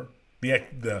brought to her,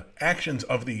 the actions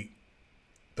of the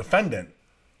defendant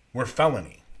were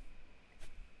felony.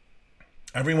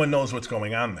 Everyone knows what's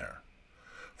going on there.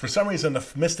 For some reason, the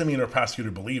misdemeanor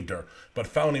prosecutor believed her, but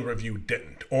felony review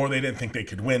didn't. Or they didn't think they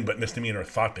could win, but misdemeanor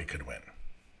thought they could win.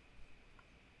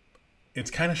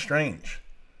 It's kind of strange.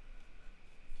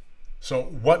 So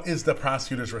what is the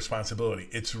prosecutor's responsibility?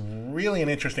 It's really an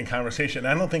interesting conversation.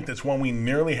 I don't think that's one we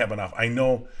nearly have enough. I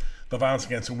know the violence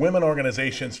against women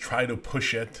organizations try to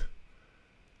push it,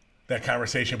 that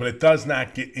conversation, but it does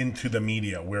not get into the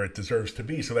media where it deserves to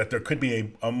be, so that there could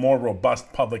be a more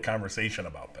robust public conversation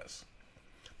about this.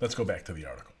 Let's go back to the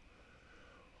article.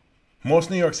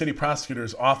 Most New York City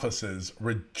prosecutors' offices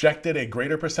rejected a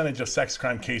greater percentage of sex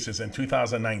crime cases in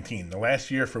 2019, the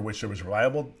last year for which there was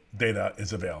reliable data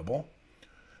is available,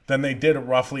 than they did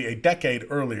roughly a decade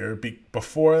earlier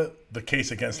before the case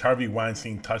against Harvey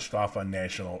Weinstein touched off on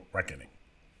national reckoning.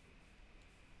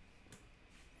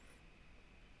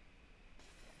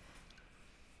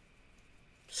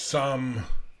 Some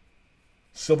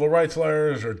civil rights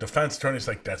lawyers or defense attorneys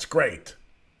like, that's great.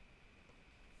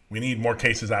 We need more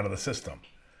cases out of the system.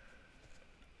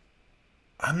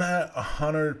 I'm not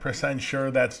 100%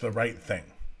 sure that's the right thing.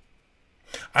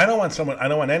 I don't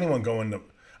want anyone going to,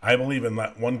 I believe in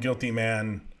let one guilty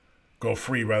man go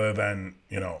free rather than,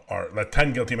 or let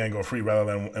 10 guilty men go free rather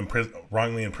than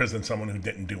wrongly imprison someone who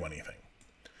didn't do anything.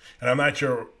 And I'm not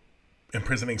sure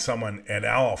imprisoning someone at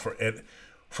all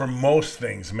for most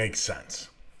things makes sense.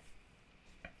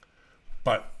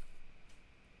 But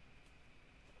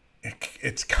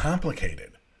it's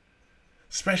complicated,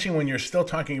 especially when you're still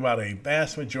talking about a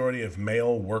vast majority of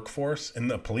male workforce in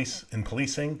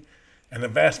policing, and the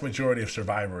vast majority of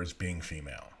survivors being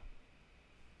female.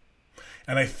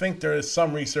 And I think there is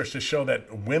some research to show that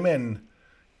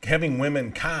having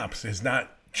women cops has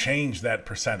not changed that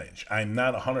percentage. I'm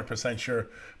not 100% sure,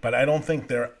 but I don't think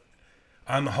they're,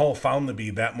 on the whole, found to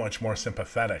be that much more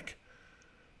sympathetic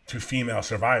to female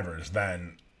survivors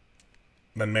than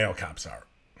male cops are.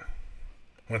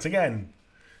 Once again,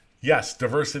 yes,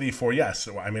 diversity for yes.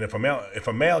 I mean, if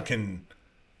a male can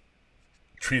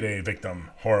treat a victim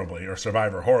horribly or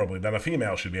survivor horribly, then a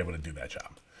female should be able to do that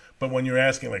job. But when you're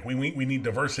asking, like, we need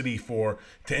diversity to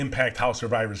impact how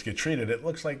survivors get treated, it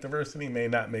looks like diversity may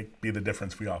not be the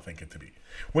difference we all think it to be,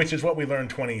 which is what we learned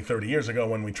 20, 30 years ago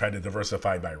when we tried to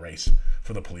diversify by race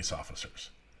for the police officers.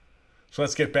 So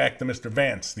let's get back to Mr.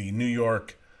 Vance, the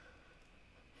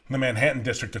Manhattan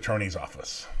District Attorney's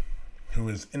Office, who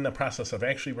is in the process of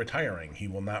actually retiring. He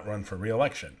will not run for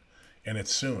re-election. And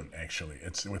it's soon, actually.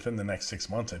 It's within the next 6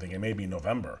 months. I think it may be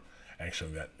November,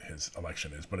 actually, that his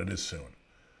election is, but it is soon. All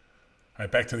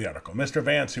right, back to the article. Mr.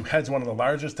 Vance, who heads one of the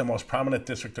largest and most prominent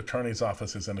district attorney's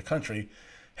offices in the country,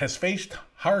 has faced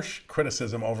harsh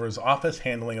criticism over his office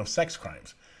handling of sex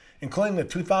crimes, including the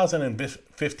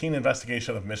 2015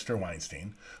 investigation of Mr.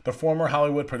 Weinstein. The former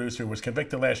Hollywood producer was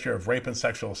convicted last year of rape and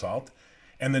sexual assault,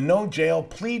 and the no jail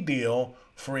plea deal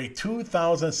for a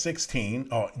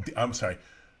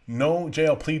no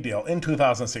jail plea deal in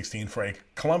 2016 for a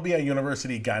Columbia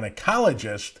University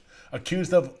gynecologist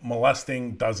accused of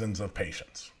molesting dozens of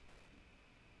patients.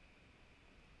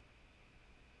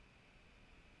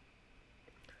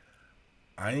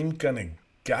 I'm going to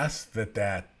guess that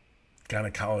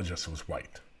gynecologist was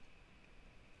white.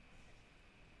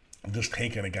 I'm just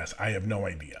taking a guess. I have no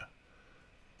idea.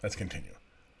 Let's continue.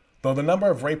 Though the number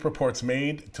of rape reports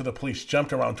made to the police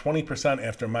jumped around 20%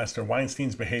 after Mr.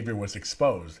 Weinstein's behavior was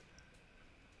exposed,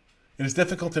 it is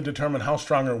difficult to determine how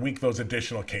strong or weak those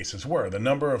additional cases were. The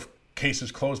number of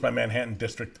cases closed by Manhattan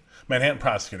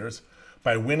prosecutors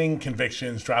by winning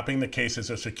convictions, dropping the cases,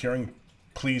 or securing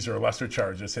pleas or lesser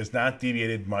charges has not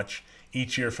deviated much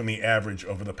each year from the average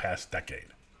over the past decade.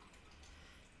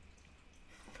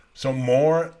 So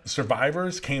more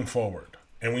survivors came forward,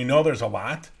 and we know there's a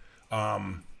lot.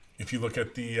 If you look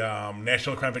at the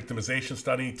National Crime Victimization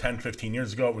Study 10, 15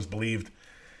 years ago, it was believed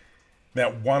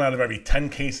that 1 out of every 10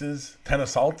 cases, 10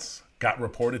 assaults, got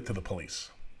reported to the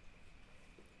police.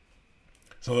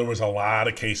 So there was a lot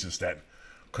of cases that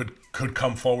could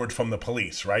come forward from the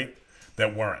police, right,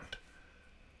 that weren't.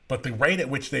 But the rate at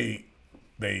which they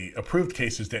approved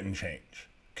cases didn't change.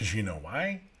 Because you know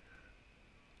why?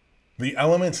 The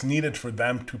elements needed for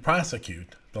them to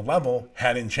prosecute, the level,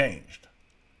 hadn't changed.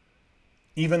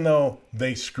 Even though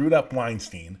they screwed up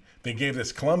Weinstein, they gave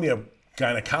this Columbia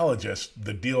gynecologist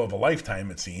the deal of a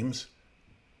lifetime, it seems.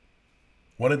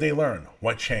 What did they learn?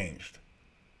 What changed?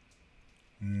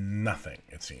 Nothing,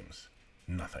 it seems.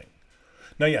 Nothing.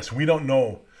 Now, yes, we don't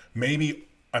know. Maybe,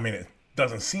 it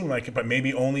doesn't seem like it, but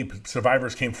maybe only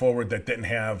survivors came forward that didn't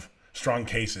have strong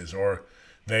cases, or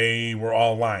they were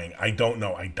all lying. I don't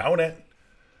know. I doubt it.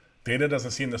 Data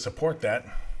doesn't seem to support that.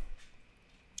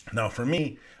 Now, for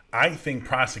me, I think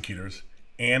prosecutors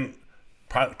and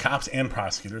cops and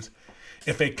prosecutors,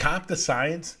 if a cop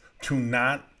decides to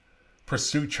not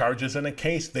pursue charges in a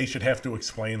case, they should have to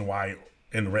explain why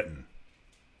in writing.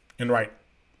 In write.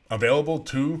 Available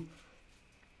to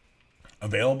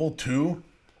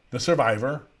the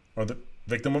survivor or the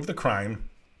victim of the crime,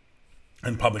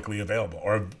 and publicly available,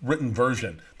 or a written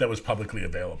version that was publicly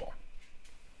available.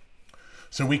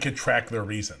 So we could track their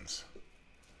reasons.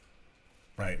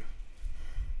 Right.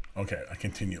 Okay,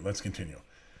 Let's continue.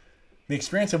 The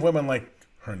experience of women like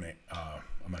her name,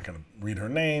 I'm not going to read her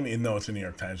name, even though it's in the New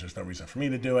York Times, there's no reason for me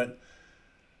to do it.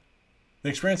 The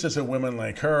experiences of women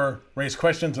like her raise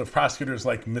questions of prosecutors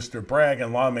like Mr. Bragg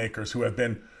and lawmakers who have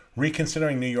been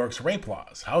reconsidering New York's rape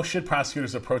laws. How should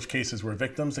prosecutors approach cases where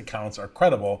victims' accounts are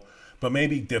credible but may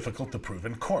be difficult to prove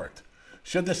in court?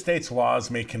 Should the state's laws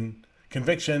make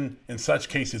conviction in such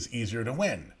cases easier to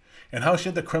win? And how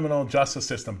should the criminal justice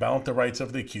system balance the rights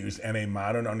of the accused and a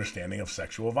modern understanding of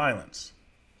sexual violence?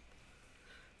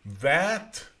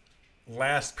 That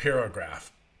last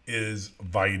paragraph is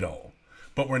vital,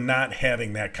 but we're not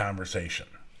having that conversation.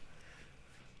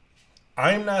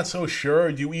 I'm not so sure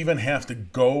you even have to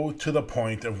go to the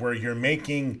point of where you're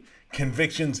making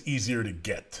convictions easier to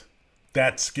get.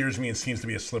 That scares me and seems to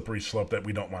be a slippery slope that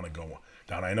we don't want to go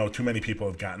down. I know too many people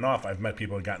have gotten off. I've met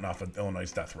people who have gotten off of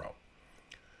Illinois' death row.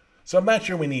 So I'm not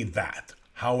sure we need that.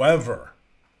 However,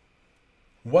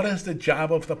 what is the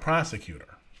job of the prosecutor?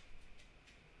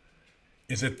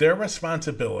 Is it their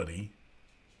responsibility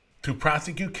to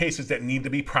prosecute cases that need to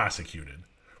be prosecuted,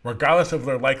 regardless of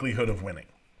their likelihood of winning?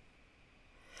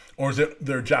 Or is it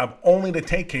their job only to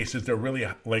take cases they're really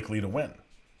likely to win?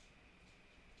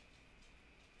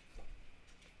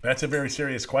 That's a very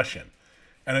serious question,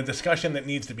 and a discussion that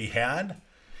needs to be had.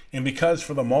 And because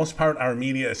for the most part our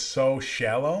media is so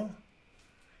shallow,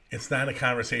 it's not a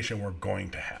conversation we're going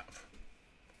to have.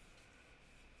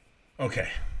 Okay,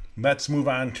 let's move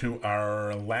on to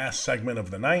our last segment of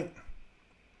the night.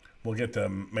 We'll get to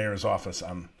Mayor's office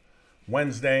on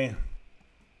Wednesday.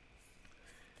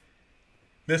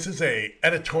 This is an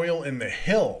editorial in The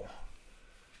Hill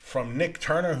from Nick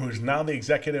Turner, who's now the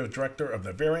executive director of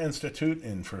the Vera Institute.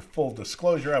 And for full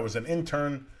disclosure, I was an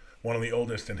intern, one of the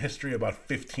oldest in history, about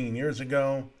 15 years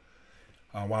ago.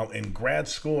 While in grad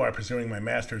school, I was pursuing my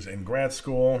master's in grad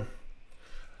school.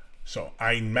 So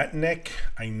I met Nick.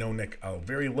 I know Nick a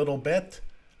very little bit.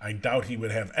 I doubt he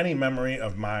would have any memory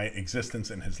of my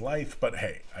existence in his life, but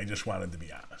hey, I just wanted to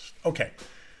be honest. Okay,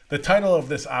 the title of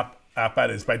this op-ed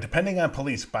is, "By depending on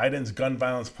police, Biden's gun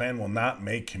violence plan will not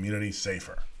make communities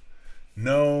safer."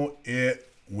 No,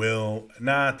 it will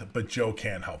not, but Joe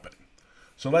can't help it.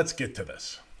 So let's get to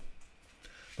this.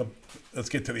 Let's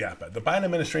get to the op-ed. The Biden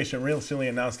administration recently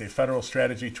announced a federal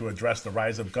strategy to address the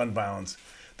rise of gun violence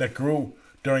that grew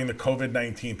during the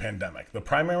COVID-19 pandemic. The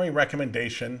primary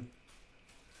recommendation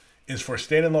is for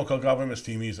state and local governments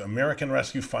to use American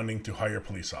Rescue funding to hire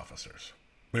police officers.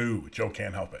 Boo, Joe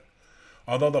can't help it.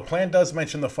 Although the plan does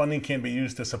mention the funding can be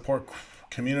used to support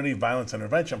community violence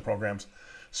intervention programs,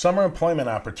 summer employment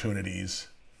opportunities,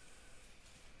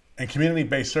 and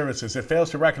community-based services, it fails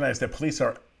to recognize that police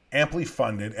are amply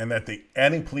funded and that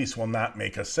adding police will not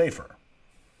make us safer.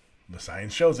 The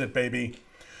science shows it, baby.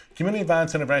 Community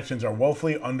violence interventions are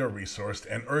woefully under-resourced,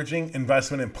 and urging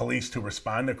investment in police to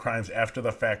respond to crimes after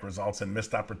the fact results in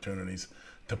missed opportunities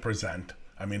to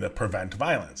prevent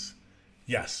violence.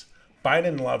 Yes,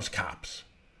 Biden loves cops.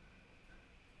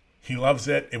 He loves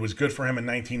it. It was good for him in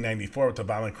 1994 with the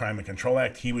Violent Crime and Control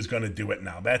Act. He was going to do it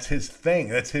now. That's his thing.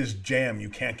 That's his jam. You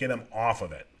can't get him off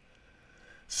of it.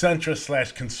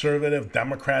 Centrist/conservative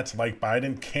Democrats like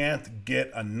Biden can't get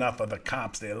enough of the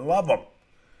cops. They love them.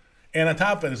 And on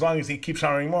top of it, as long as he keeps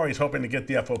hiring more, he's hoping to get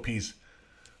the FOP's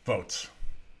votes.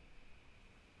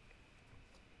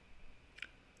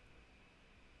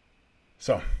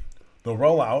 So, the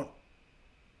rollout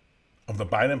of the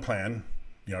Biden plan,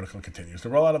 the article continues, the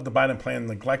rollout of the Biden plan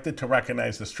neglected to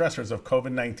recognize the stressors of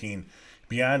COVID-19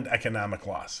 beyond economic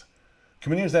loss.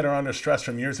 Communities that are under stress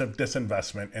from years of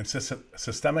disinvestment and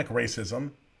systemic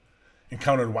racism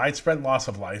encountered widespread loss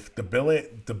of life,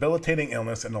 debilitating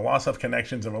illness, and the loss of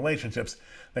connections and relationships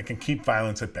that can keep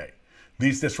violence at bay.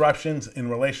 These disruptions in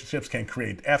relationships can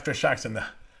create aftershocks in the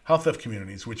health of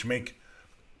communities, which make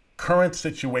current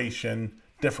situation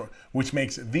different, which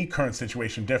makes the current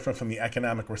situation different from the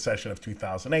economic recession of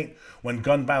 2008, when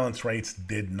gun violence rates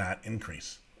did not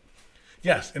increase.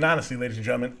 Yes, and honestly, ladies and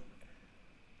gentlemen,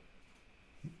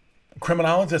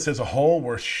 criminologists as a whole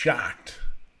were shocked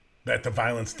that the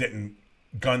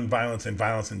gun violence and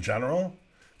violence in general,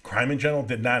 crime in general,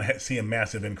 did not see a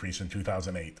massive increase in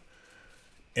 2008,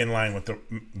 in line with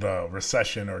the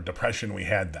recession or depression we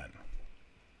had then.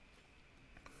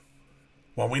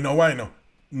 Well, we know why.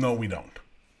 No, we don't.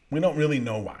 We don't really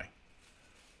know why.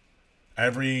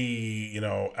 Every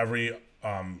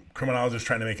criminologist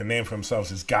trying to make a name for themselves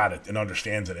has got it and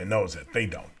understands it and knows it. They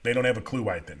don't. They don't have a clue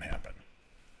why it didn't happen.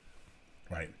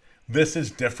 Right? This is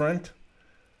different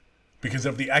because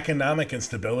of the economic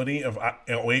instability of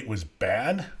 2008 was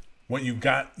bad. What you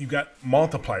got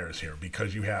multipliers here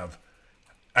because you have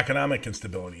economic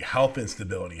instability, health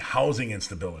instability, housing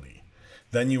instability.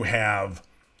 Then you have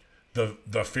the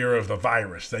fear of the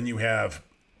virus. Then you have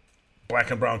Black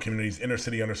and brown communities, inner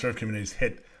city, underserved communities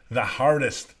hit the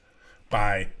hardest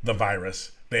by the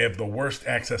virus. They have the worst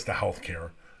access to health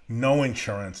care, no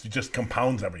insurance. It just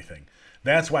compounds everything.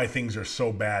 That's why things are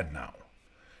so bad now.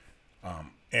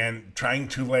 And trying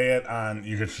to lay it on,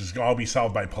 you could just all be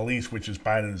solved by police, which is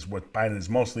what Biden is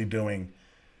mostly doing,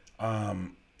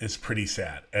 is pretty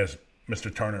sad, as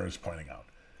Mr. Turner is pointing out.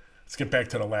 Let's get back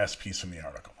to the last piece from the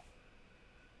article.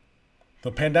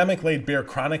 The pandemic laid bare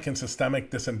chronic and systemic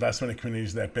disinvestment in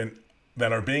communities that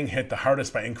are being hit the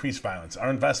hardest by increased violence. Our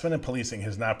investment in policing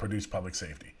has not produced public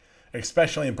safety,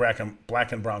 especially in Black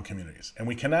and brown communities, and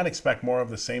we cannot expect more of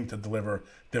the same to deliver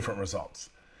different results.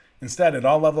 Instead, at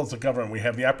all levels of government, we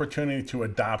have the opportunity to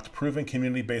adopt proven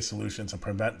community-based solutions and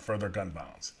prevent further gun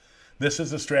violence. This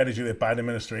is a strategy that Biden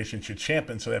administration should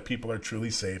champion so that people are truly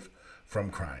safe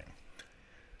from crime.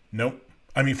 Nope.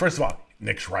 I mean, first of all,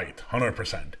 Nick's right,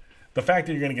 100%. The fact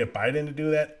that you're going to get Biden to do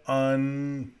that,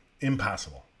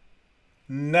 impossible.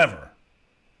 Never.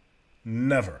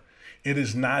 It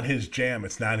is not his jam.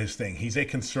 It's not his thing. He's a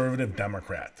conservative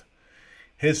Democrat.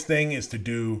 His thing is to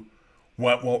do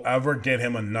what will ever get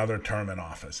him another term in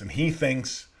office. And he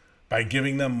thinks by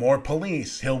giving them more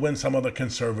police, he'll win some of the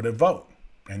conservative vote.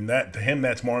 And that, to him,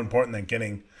 that's more important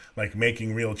than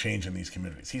making real change in these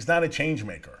communities. He's not a change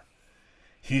maker.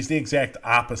 He's the exact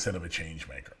opposite of a change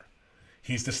maker.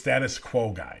 He's the status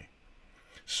quo guy.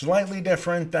 Slightly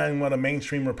different than what a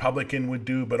mainstream Republican would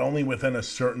do, but only within a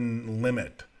certain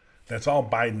limit. That's all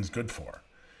Biden's good for.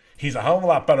 He's a hell of a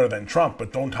lot better than Trump,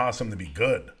 but don't toss him to be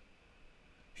good.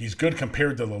 He's good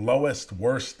compared to the lowest,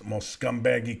 worst, most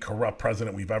scumbaggy, corrupt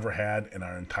president we've ever had in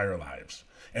our entire lives.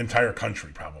 Entire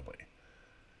country, probably.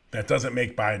 That doesn't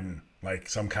make Biden like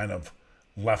some kind of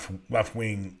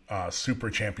left-wing super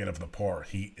champion of the poor.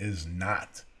 He is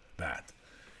not that.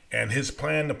 And his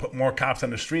plan to put more cops on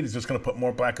the street is just going to put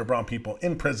more Black or brown people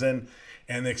in prison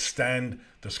and extend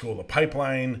the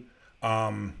school-to-prison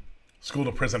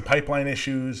pipeline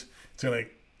issues. It's going to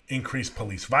increase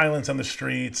police violence on the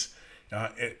streets.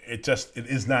 It's just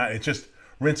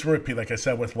rinse and repeat, like I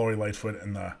said with Lori Lightfoot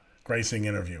in the Greising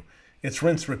interview. It's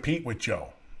rinse repeat with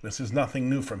Joe. This is nothing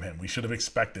new from him. We should have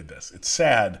expected this. It's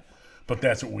sad, but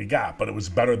that's what we got. But it was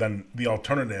better than the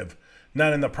alternative,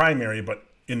 not in the primary, but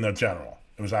in the general.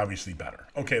 It was obviously better.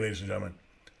 Okay, ladies and gentlemen,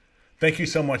 thank you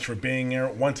so much for being here.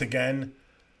 Once again,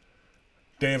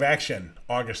 Day of Action,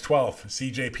 August 12th,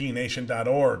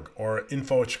 cjpnation.org or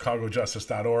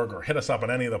info@chicagojustice.org, or hit us up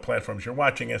on any of the platforms you're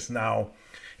watching us now,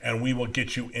 and we will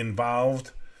get you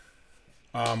involved.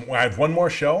 I have one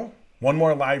more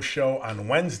live show on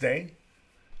Wednesday,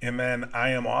 and then I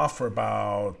am off for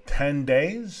about 10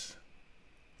 days.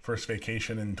 First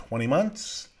vacation in 20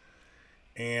 months.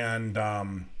 And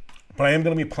but I am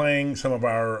going to be playing some of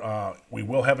our, we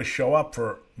will have a show up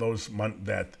for those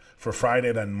for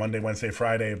Friday, then Monday, Wednesday,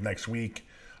 Friday of next week.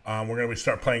 We're going to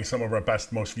start playing some of our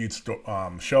best, most viewed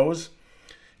shows.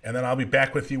 And then I'll be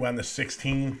back with you on the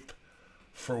 16th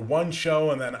for one show.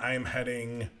 And then I'm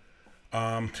heading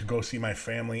to go see my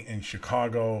family in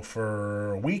Chicago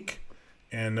for a week.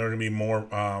 And there are going to be more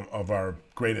of our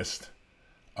greatest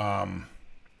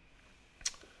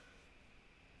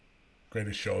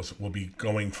shows will be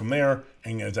going from there.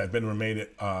 And as I've been reminded,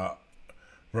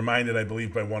 I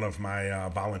believe, by one of my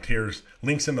volunteers,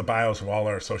 links in the bios of all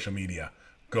our social media.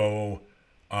 Go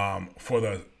for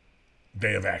the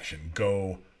Day of Action.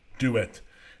 Go do it.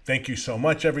 Thank you so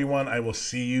much, everyone. I will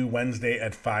see you Wednesday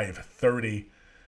at 5:30.